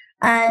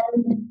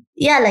 And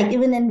yeah, like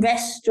even in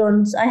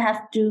restaurants, I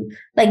have to,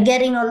 like,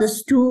 getting on the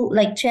stool,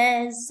 like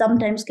chairs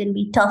sometimes can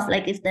be tough.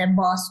 Like if they're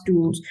bar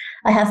stools,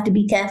 I have to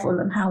be careful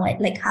on how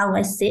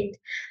I sit,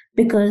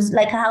 because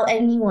like how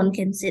anyone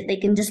can sit, they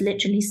can just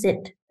literally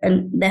sit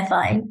and they're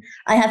fine.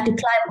 I have to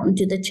climb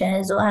onto the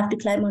chairs, or I have to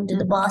climb onto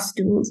the bar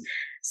stools.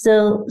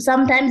 So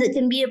sometimes it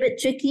can be a bit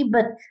tricky,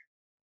 but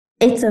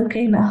it's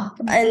okay now.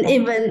 And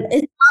even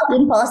it's part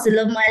and parcel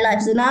of my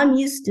life. So now I'm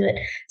used to it.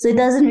 So it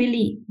doesn't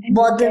really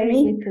bother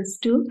me.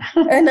 Too.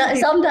 And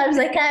sometimes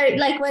I carry,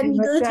 like when we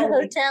go to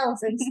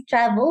hotels and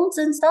travels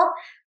and stuff,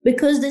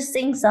 because the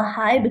sinks are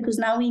high, because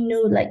now we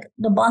know like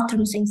the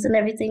bathroom sinks and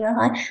everything are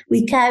high,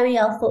 we carry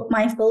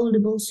my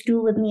foldable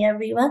stool with me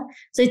everywhere.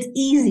 So it's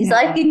easy. So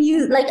I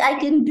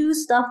can do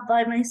stuff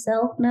by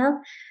myself now.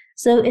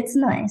 So it's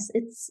nice.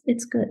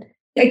 It's good.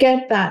 I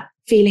get that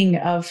feeling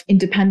of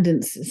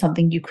independence is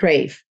something you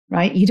crave,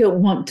 right? You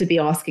don't want to be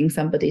asking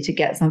somebody to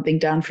get something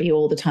done for you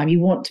all the time. You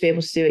want to be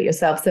able to do it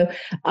yourself. So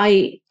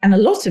and a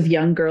lot of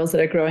young girls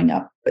that are growing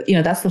up,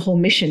 that's the whole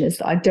mission, is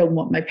that I don't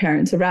want my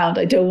parents around.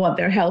 I don't want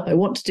their help. I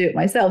want to do it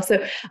myself.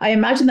 So I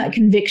imagine that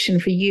conviction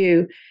for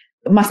you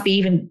must be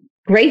even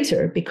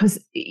greater,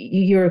 because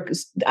you're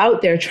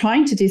out there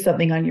trying to do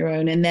something on your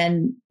own. And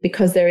then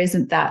because there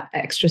isn't that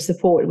extra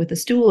support with the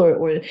stool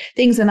or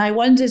things. And I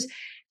wondered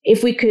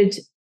if we could,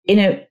 in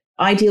an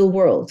ideal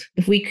world,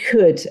 if we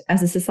could,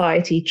 as a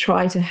society,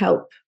 try to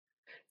help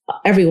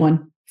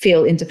everyone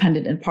feel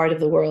independent and part of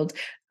the world,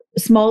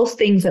 small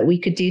things that we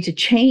could do to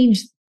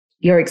change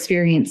your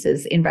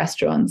experiences in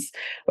restaurants,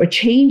 or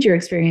change your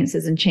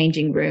experiences in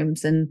changing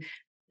rooms and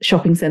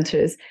shopping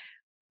centers.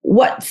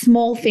 What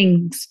small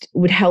things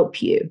would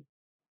help you?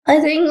 I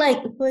think,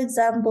 like, for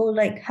example,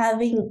 like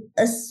having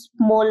a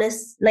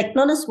smallest, like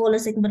not a smaller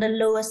sink, but a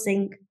lower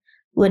sink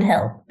would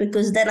help,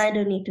 because then I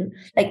don't need to,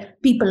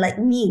 like, people like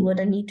me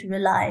wouldn't need to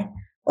rely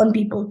on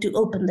people to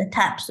open the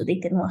tap so they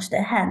can wash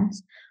their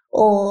hands,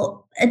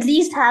 or at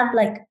least have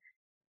like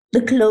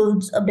the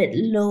clothes a bit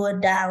lower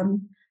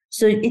down,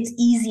 so it's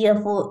easier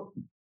for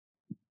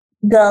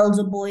girls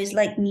or boys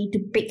like me to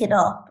pick it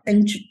up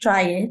and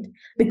try it,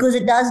 because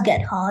it does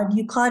get hard.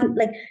 You can't,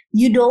 like,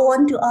 you don't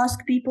want to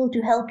ask people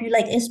to help you,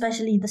 like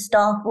especially the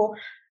staff or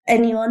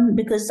anyone,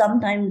 because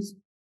sometimes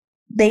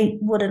they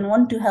wouldn't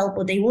want to help,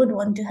 or they would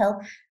want to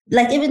help.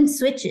 Like even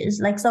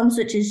switches, like some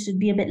switches should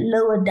be a bit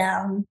lower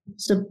down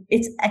so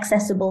it's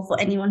accessible for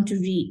anyone to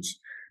reach.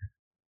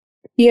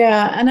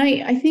 Yeah. And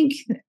I think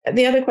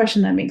the other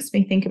question that makes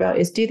me think about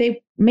is, do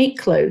they make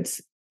clothes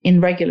in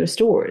regular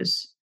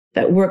stores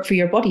that work for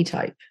your body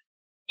type?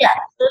 Yeah.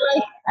 So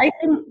like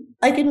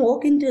I can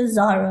walk into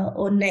Zara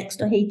or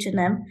Next or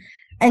H&M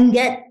and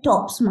get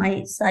tops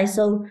my size.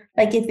 So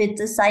like if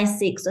it's a size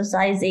 6 or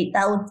size 8,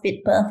 that would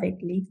fit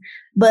perfectly.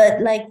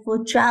 But like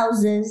for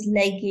trousers,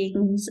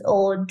 leggings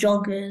or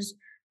joggers,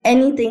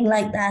 anything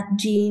like that,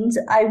 jeans,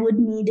 I would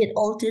need it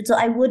altered. So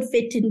I would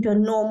fit into a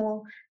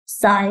normal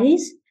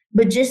size,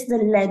 but just the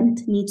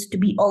length needs to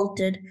be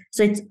altered.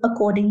 So it's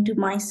according to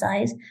my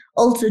size.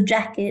 Also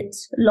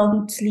jackets,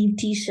 long sleeve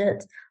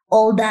t-shirts,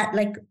 all that,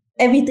 like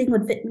everything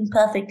would fit me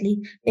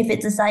perfectly if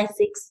it's a size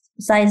 6,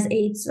 size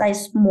 8,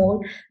 size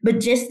small, but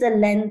just the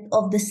length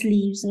of the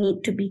sleeves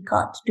need to be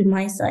cut to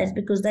my size,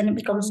 because then it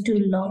becomes too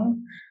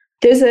long.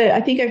 I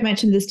think I've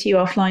mentioned this to you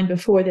offline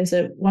before. There's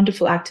a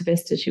wonderful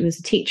activist, and she was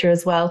a teacher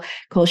as well,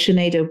 called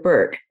Sinead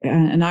O'Burke,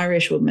 an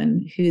Irish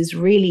woman who's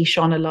really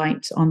shone a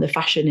light on the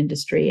fashion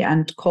industry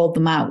and called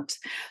them out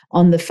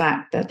on the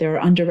fact that there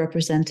are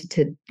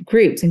underrepresented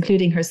groups,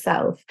 including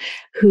herself,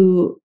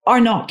 who are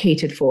not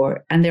catered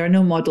for, and there are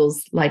no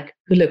models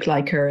who look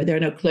like her. There are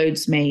no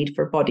clothes made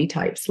for body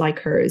types like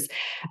hers.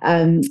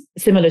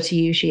 Similar to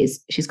you,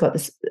 she's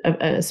got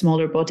a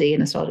smaller body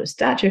and a smaller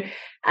stature.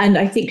 And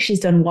I think she's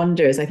done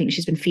wonders. I think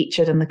she's been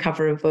featured on the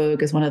cover of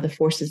Vogue as one of the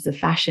forces of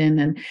fashion.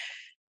 And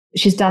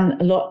she's done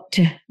a lot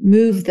to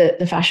move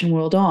the fashion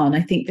world on.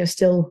 I think there's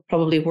still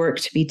probably work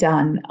to be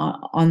done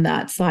on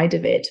that side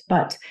of it.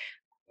 But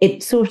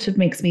it sort of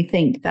makes me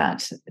think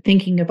that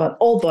thinking about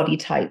all body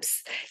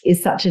types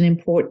is such an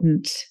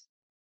important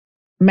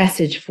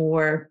message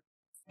for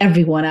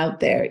everyone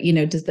out there,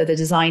 the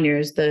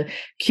designers, the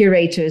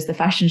curators, the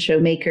fashion show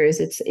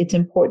makers. It's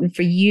important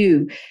for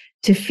you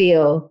to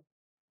feel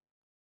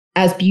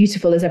as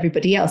beautiful as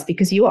everybody else,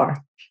 because you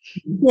are.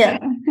 Yeah.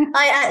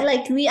 I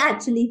like, we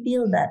actually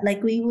feel that,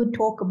 like we would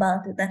talk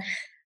about it, that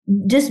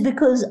just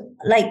because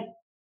like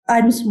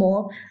I'm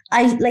small,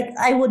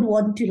 I would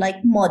want to like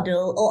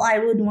model, or I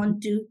would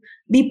want to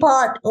be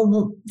part of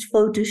a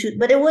photo shoot,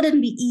 but it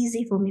wouldn't be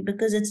easy for me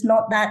because it's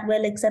not that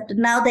well accepted.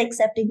 Now they're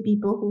accepting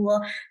people who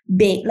are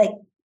big, like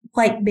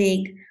quite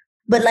big.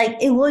 But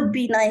like, it would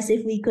be nice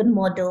if we could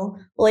model,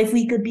 or if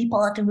we could be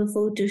part of a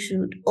photo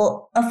shoot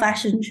or a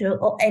fashion show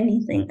or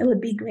anything. It would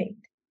be great.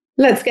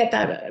 Let's get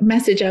that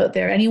message out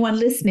there. Anyone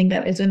listening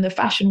that is in the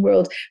fashion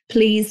world,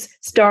 please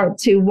start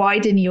to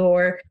widen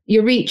your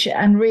reach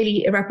and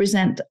really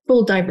represent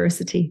full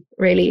diversity.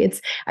 Really,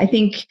 I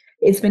think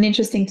it's been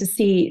interesting to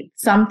see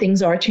some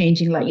things are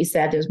changing. Like you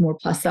said, there's more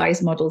plus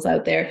size models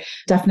out there.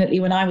 Definitely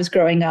when I was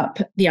growing up,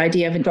 the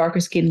idea of a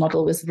darker skin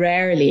model was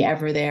rarely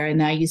ever there. And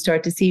now you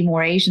start to see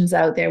more Asians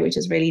out there, which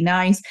is really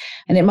nice.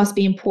 And it must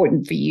be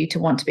important for you to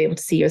want to be able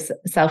to see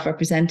yourself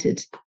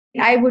represented.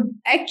 I would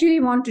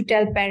actually want to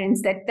tell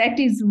parents that that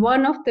is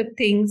one of the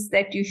things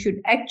that you should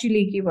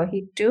actually give a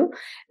hit to,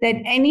 that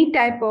any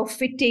type of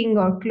fitting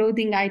or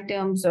clothing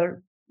items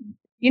or,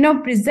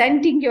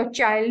 presenting your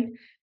child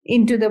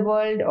into the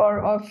world or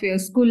of your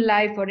school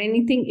life or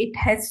anything, it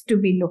has to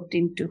be looked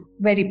into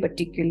very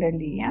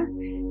particularly. Yeah.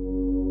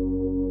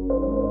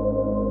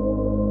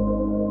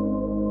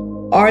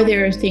 Are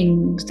there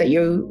things that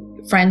your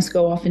friends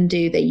go off and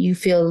do that you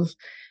feel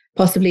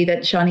possibly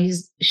that Shani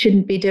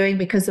shouldn't be doing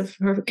because of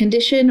her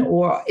condition?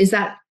 Or is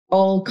that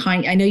all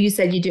I know you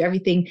said you do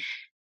everything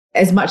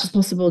as much as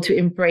possible to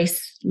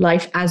embrace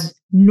life as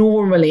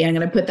normally, I'm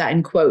going to put that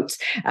in quotes,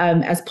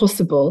 as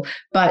possible.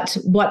 But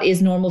what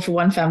is normal for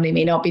one family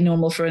may not be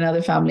normal for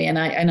another family. And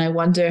I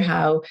wonder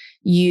how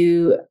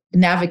you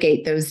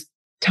navigate those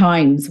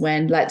times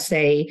when, let's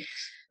say,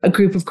 a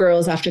group of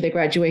girls after their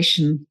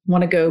graduation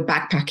want to go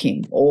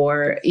backpacking,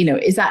 or,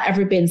 is that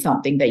ever been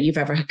something that you've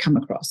ever come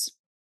across?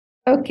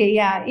 Okay,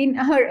 yeah. In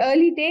her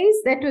early days,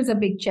 that was a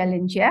big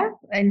challenge, yeah,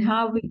 and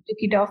how we took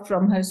it off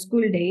from her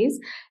school days.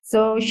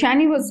 So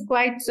Shani was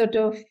quite sort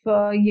of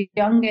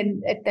young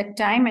and at that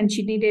time, and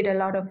she needed a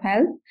lot of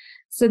help.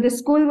 So the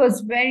school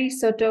was very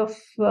sort of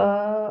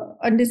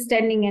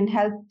understanding and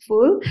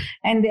helpful,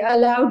 and they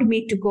allowed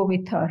me to go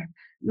with her.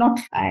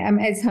 Not I am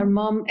as her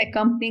mom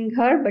accompanying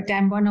her, but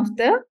I'm one of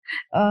the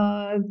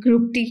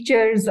group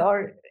teachers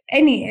or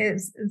any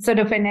sort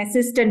of an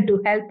assistant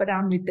to help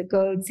around with the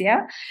girls,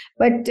 yeah.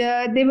 But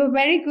they were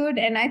very good,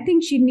 and I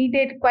think she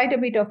needed quite a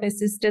bit of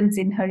assistance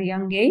in her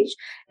young age.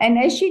 And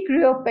as she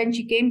grew up and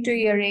she came to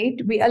year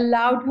 8, we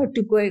allowed her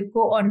to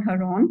go on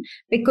her own,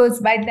 because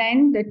by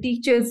then the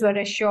teachers were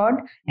assured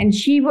and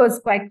she was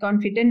quite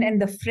confident, and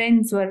the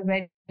friends were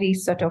very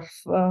sort of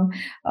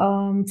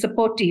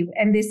supportive,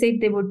 and they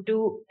said they would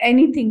do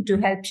anything to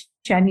help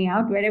Shani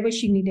out. Wherever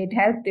she needed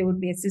help, they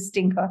would be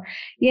assisting her.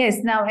 Yes,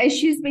 now as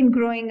she's been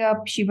growing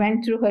up, she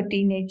went through her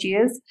teenage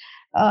years.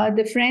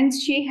 The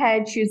friends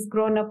she's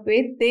grown up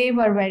with, they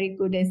were very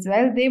good as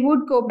well. They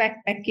would go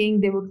backpacking,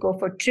 they would go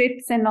for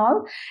trips and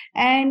all,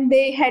 and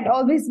they had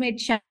always made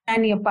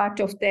Shani a part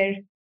of their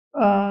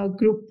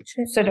group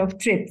sort of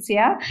trips,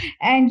 yeah.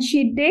 And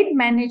she did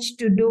manage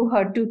to do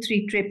her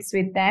 2-3 trips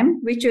with them,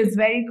 which was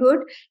very good.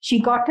 She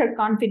got her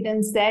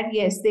confidence there.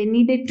 Yes, they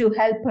needed to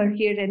help her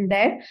here and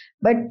there,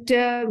 but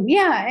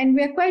yeah, and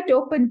we're quite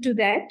open to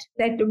that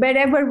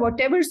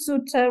whatever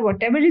suits her,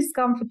 whatever is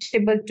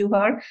comfortable to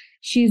her,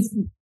 she's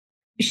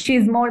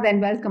more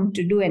than welcome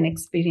to do an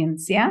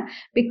experience, yeah.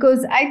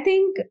 Because I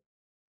think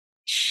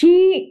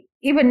she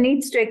even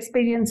needs to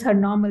experience her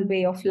normal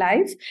way of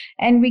life,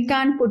 and we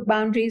can't put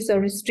boundaries or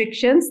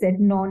restrictions that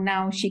no,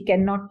 now she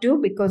cannot do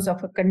because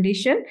of a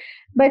condition,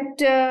 but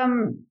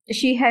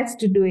she has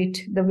to do it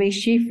the way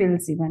she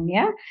feels even,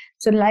 yeah.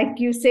 So like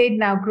you said,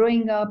 now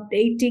growing up,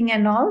 dating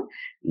and all,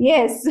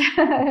 yes,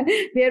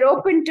 we are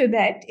open to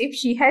that. If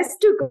she has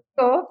to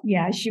go,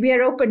 yeah, we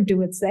are open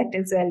towards that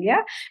as well,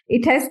 yeah.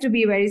 It has to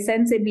be very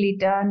sensibly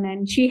done,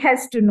 and she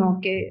has to know,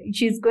 okay,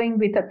 she's going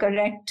with a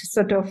correct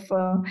sort of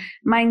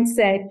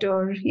mindset,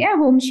 or yeah,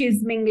 whom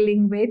she's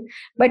mingling with.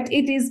 But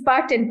it is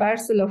part and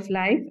parcel of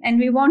life, and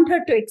we want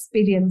her to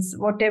experience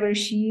whatever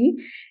she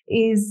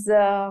is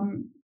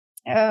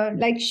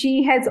like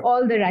she has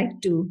all the right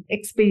to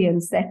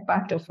experience that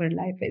part of her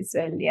life as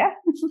well, yeah.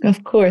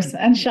 Of course.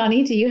 And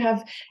Shani, do you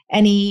have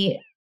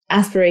any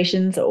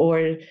aspirations,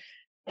 or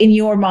in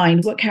your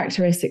mind, what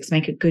characteristics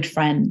make a good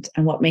friend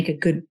and what make a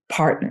good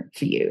partner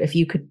for you? If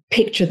you could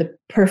picture the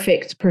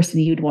perfect person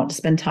you'd want to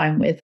spend time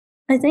with.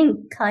 I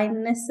think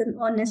kindness and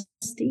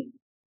honesty,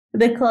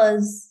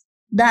 because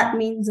that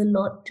means a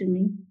lot to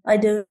me. I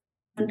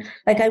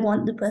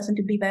want the person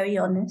to be very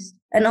honest,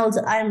 and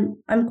also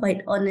I'm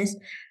quite honest,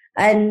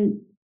 and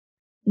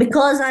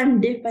because I'm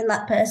different,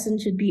 that person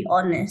should be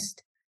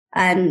honest,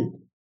 and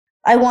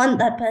I want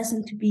that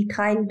person to be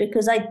kind,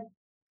 because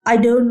I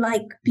don't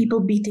like people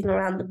beating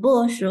around the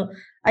bush, or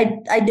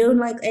I don't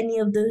like any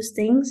of those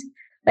things.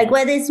 Like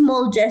whether it's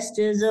small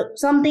gestures or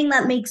something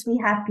that makes me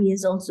happy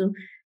is also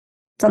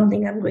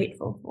something I'm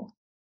grateful for.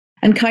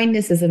 And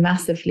kindness is a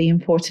massively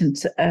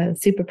important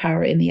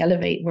superpower in the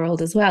Elevate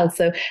world as well.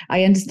 So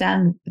I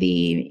understand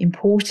the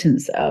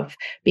importance of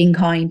being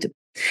kind.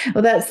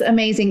 Well, that's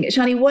amazing.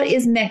 Shani, what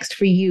is next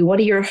for you? What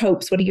are your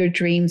hopes? What are your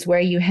dreams? Where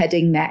are you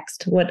heading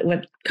next?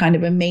 What kind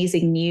of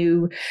amazing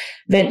new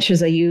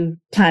ventures are you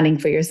planning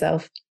for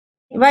yourself?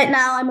 Right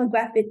now, I'm a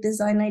graphic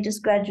designer. I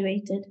just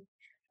graduated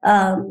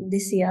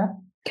this year.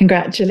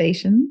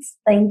 Congratulations.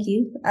 Thank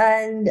you.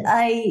 And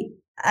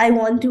I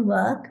want to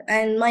work,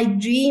 and my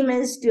dream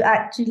is to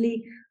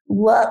actually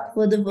work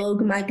for the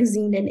Vogue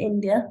magazine in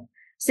India.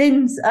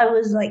 Since I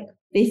was like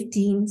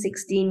 15,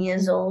 16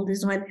 years old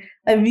is when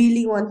I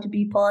really want to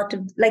be part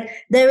of, like,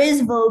 there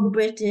is Vogue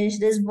British,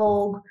 there's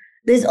Vogue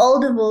There's all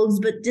the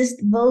Vogues, but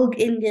just Vogue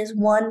India's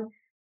one,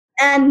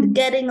 and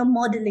getting a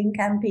modeling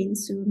campaign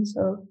soon.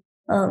 So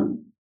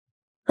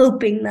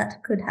hoping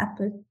that could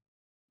happen.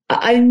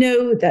 I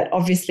know that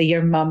obviously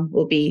your mum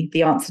will be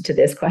the answer to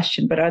this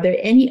question, but are there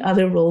any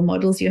other role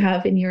models you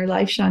have in your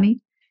life, Shani?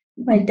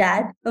 My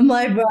dad,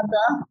 my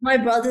brother. My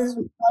brother's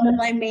one of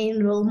my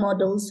main role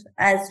models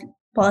as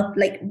part,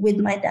 like with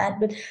my dad.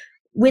 But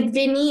with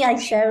Vinny, I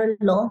share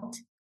a lot.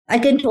 I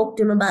can talk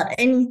to him about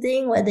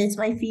anything, whether it's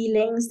my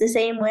feelings, the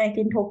same way I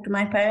can talk to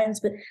my parents.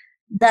 But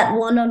that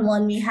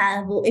one-on-one we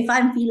have, or if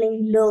I'm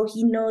feeling low,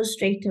 he knows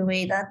straight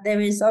away that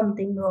there is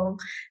something wrong.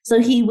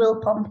 So he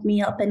will pump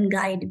me up and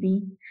guide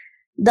me.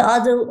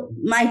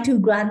 My two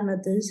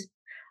grandmothers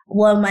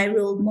were my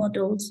role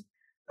models.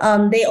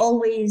 They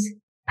always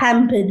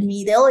pampered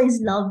me. They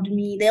always loved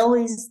me. They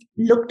always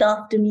looked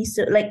after me,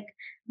 so like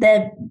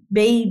their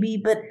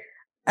baby. But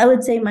I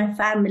would say my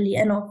family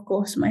and of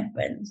course my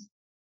friends.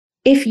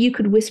 If you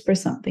could whisper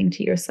something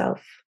to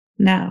yourself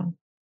now,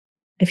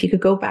 if you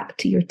could go back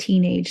to your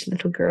teenage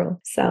little girl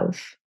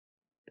self,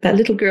 that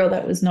little girl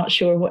that was not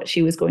sure what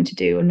she was going to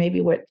do and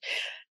maybe what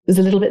was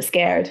a little bit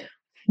scared,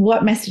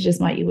 what messages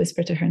might you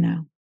whisper to her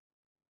now?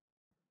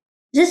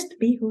 Just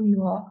be who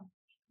you are.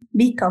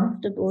 Be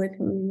comfortable with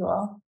who you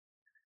are.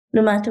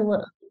 No matter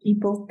what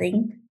people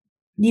think,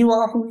 you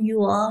are who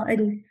you are,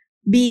 and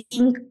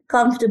being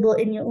comfortable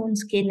in your own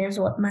skin is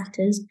what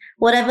matters.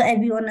 Whatever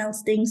everyone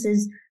else thinks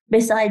is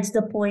besides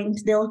the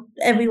point.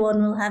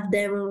 Everyone will have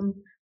their own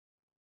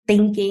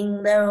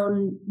thinking, their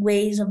own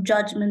ways of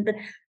judgment, but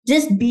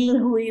just being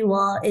who you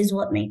are is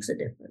what makes a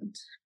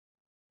difference.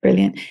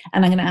 Brilliant.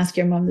 And I'm going to ask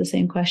your mum the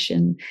same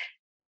question.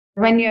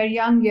 When you're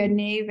young, you're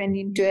naive and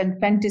into a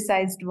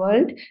fantasized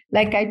world.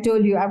 Like I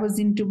told you, I was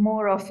into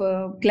more of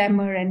a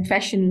glamour and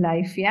fashion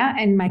life, yeah?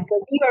 And my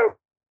career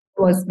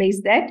was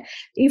based that.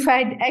 If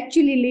I'd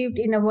actually lived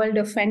in a world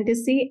of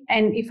fantasy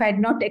and if I'd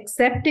not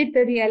accepted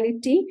the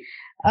reality,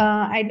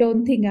 I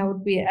don't think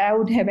I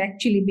would have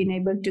actually been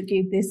able to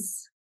give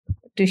this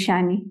to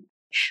Shani.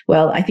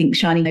 Well, I think,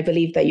 Shani, I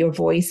believe that your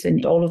voice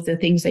and all of the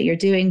things that you're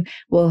doing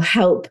will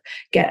help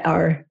get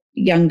our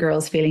young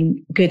girls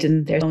feeling good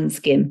in their own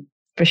skin,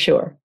 for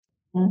sure.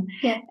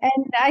 Yeah.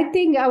 And I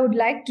think I would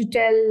like to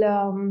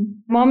tell,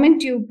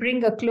 moment you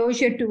bring a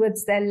closure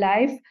towards their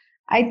life,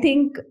 I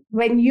think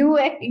when you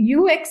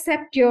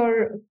accept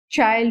your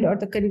child or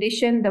the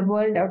condition, the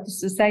world or the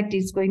society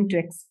is going to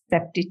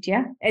accept it,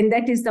 yeah? And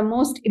that is the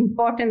most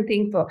important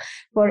thing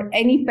for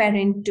any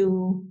parent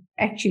to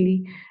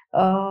actually,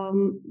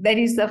 that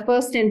is the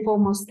first and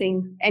foremost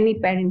thing any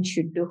parent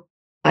should do.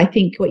 I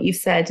think what you've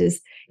said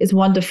is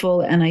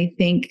wonderful. And I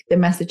think the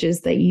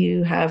messages that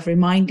you have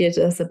reminded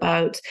us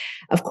about,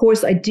 of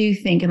course, I do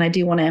think, and I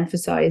do want to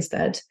emphasize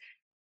that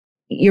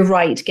you're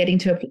right, getting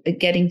to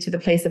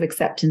the place of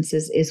acceptance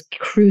is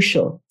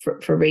crucial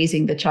for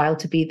raising the child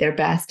to be their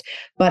best.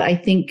 But I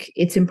think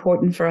it's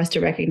important for us to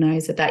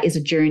recognize that is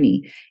a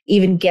journey,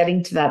 even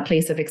getting to that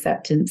place of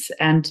acceptance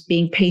and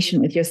being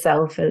patient with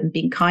yourself and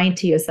being kind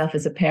to yourself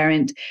as a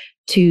parent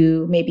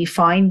to maybe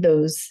find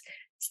those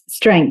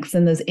strengths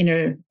and those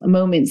inner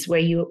moments where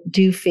you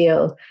do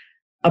feel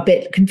a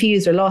bit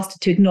confused or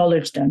lost, to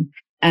acknowledge them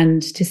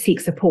and to seek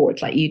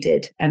support like you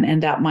did.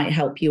 And that might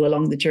help you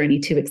along the journey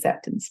to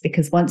acceptance,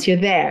 because once you're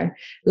there,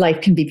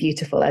 life can be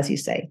beautiful, as you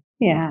say.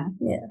 Yeah.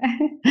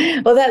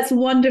 Well, that's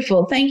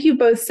wonderful. Thank you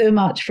both so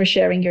much for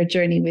sharing your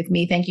journey with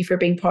me. Thank you for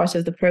being part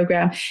of the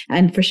program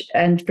and for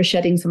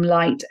shedding some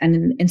light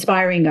and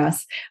inspiring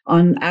us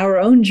on our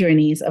own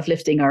journeys of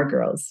lifting our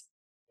girls.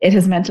 It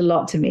has meant a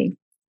lot to me.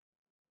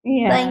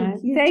 Yeah.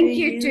 Thank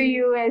you to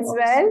you as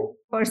well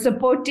for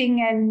supporting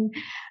and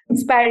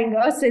inspiring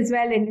us as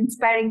well, and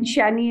inspiring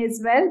Shani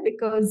as well,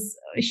 because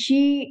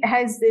she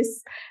has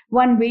this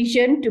one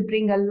vision to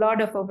bring a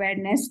lot of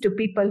awareness to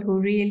people who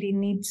really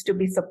needs to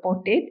be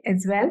supported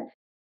as well.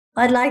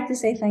 I'd like to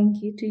say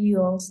thank you to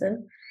you also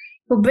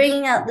for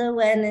bringing out the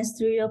awareness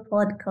through your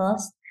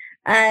podcast,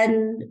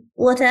 and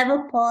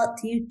whatever path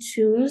you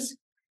choose,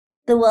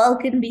 the world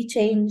can be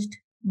changed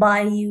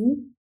by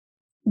you.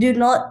 You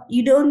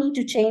don't need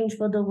to change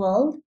for the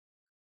world.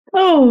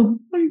 Oh,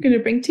 I'm going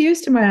to bring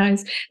tears to my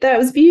eyes. That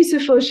was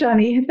beautiful,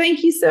 Shani.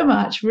 Thank you so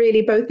much,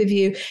 really, both of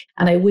you.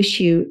 And I wish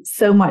you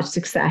so much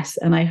success.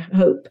 And I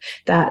hope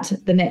that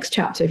the next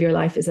chapter of your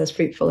life is as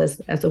fruitful as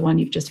the one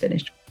you've just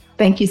finished.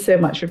 Thank you so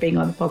much for being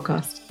on the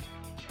podcast.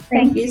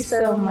 Thank you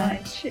so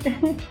much.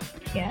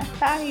 Yeah,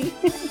 bye.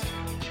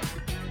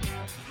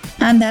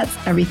 And that's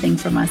everything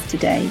from us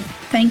today.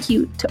 Thank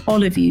you to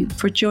all of you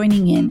for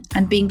joining in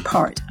and being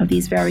part of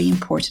these very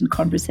important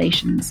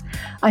conversations.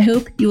 I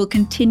hope you will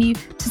continue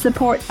to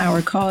support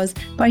our cause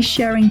by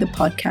sharing the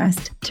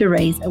podcast to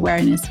raise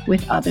awareness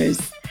with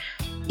others.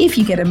 If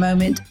you get a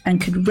moment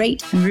and could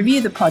rate and review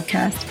the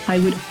podcast, I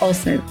would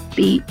also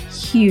be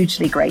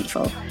hugely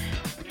grateful.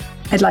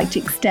 I'd like to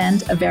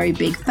extend a very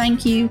big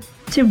thank you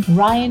to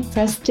Ryan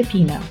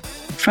Prestipino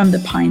from the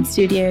Pine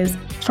Studios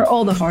for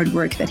all the hard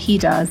work that he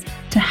does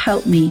to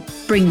help me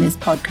bring this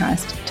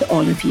podcast to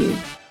all of you.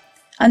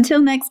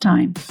 Until next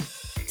time,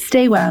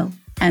 stay well,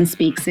 and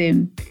speak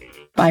soon.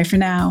 Bye for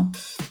now.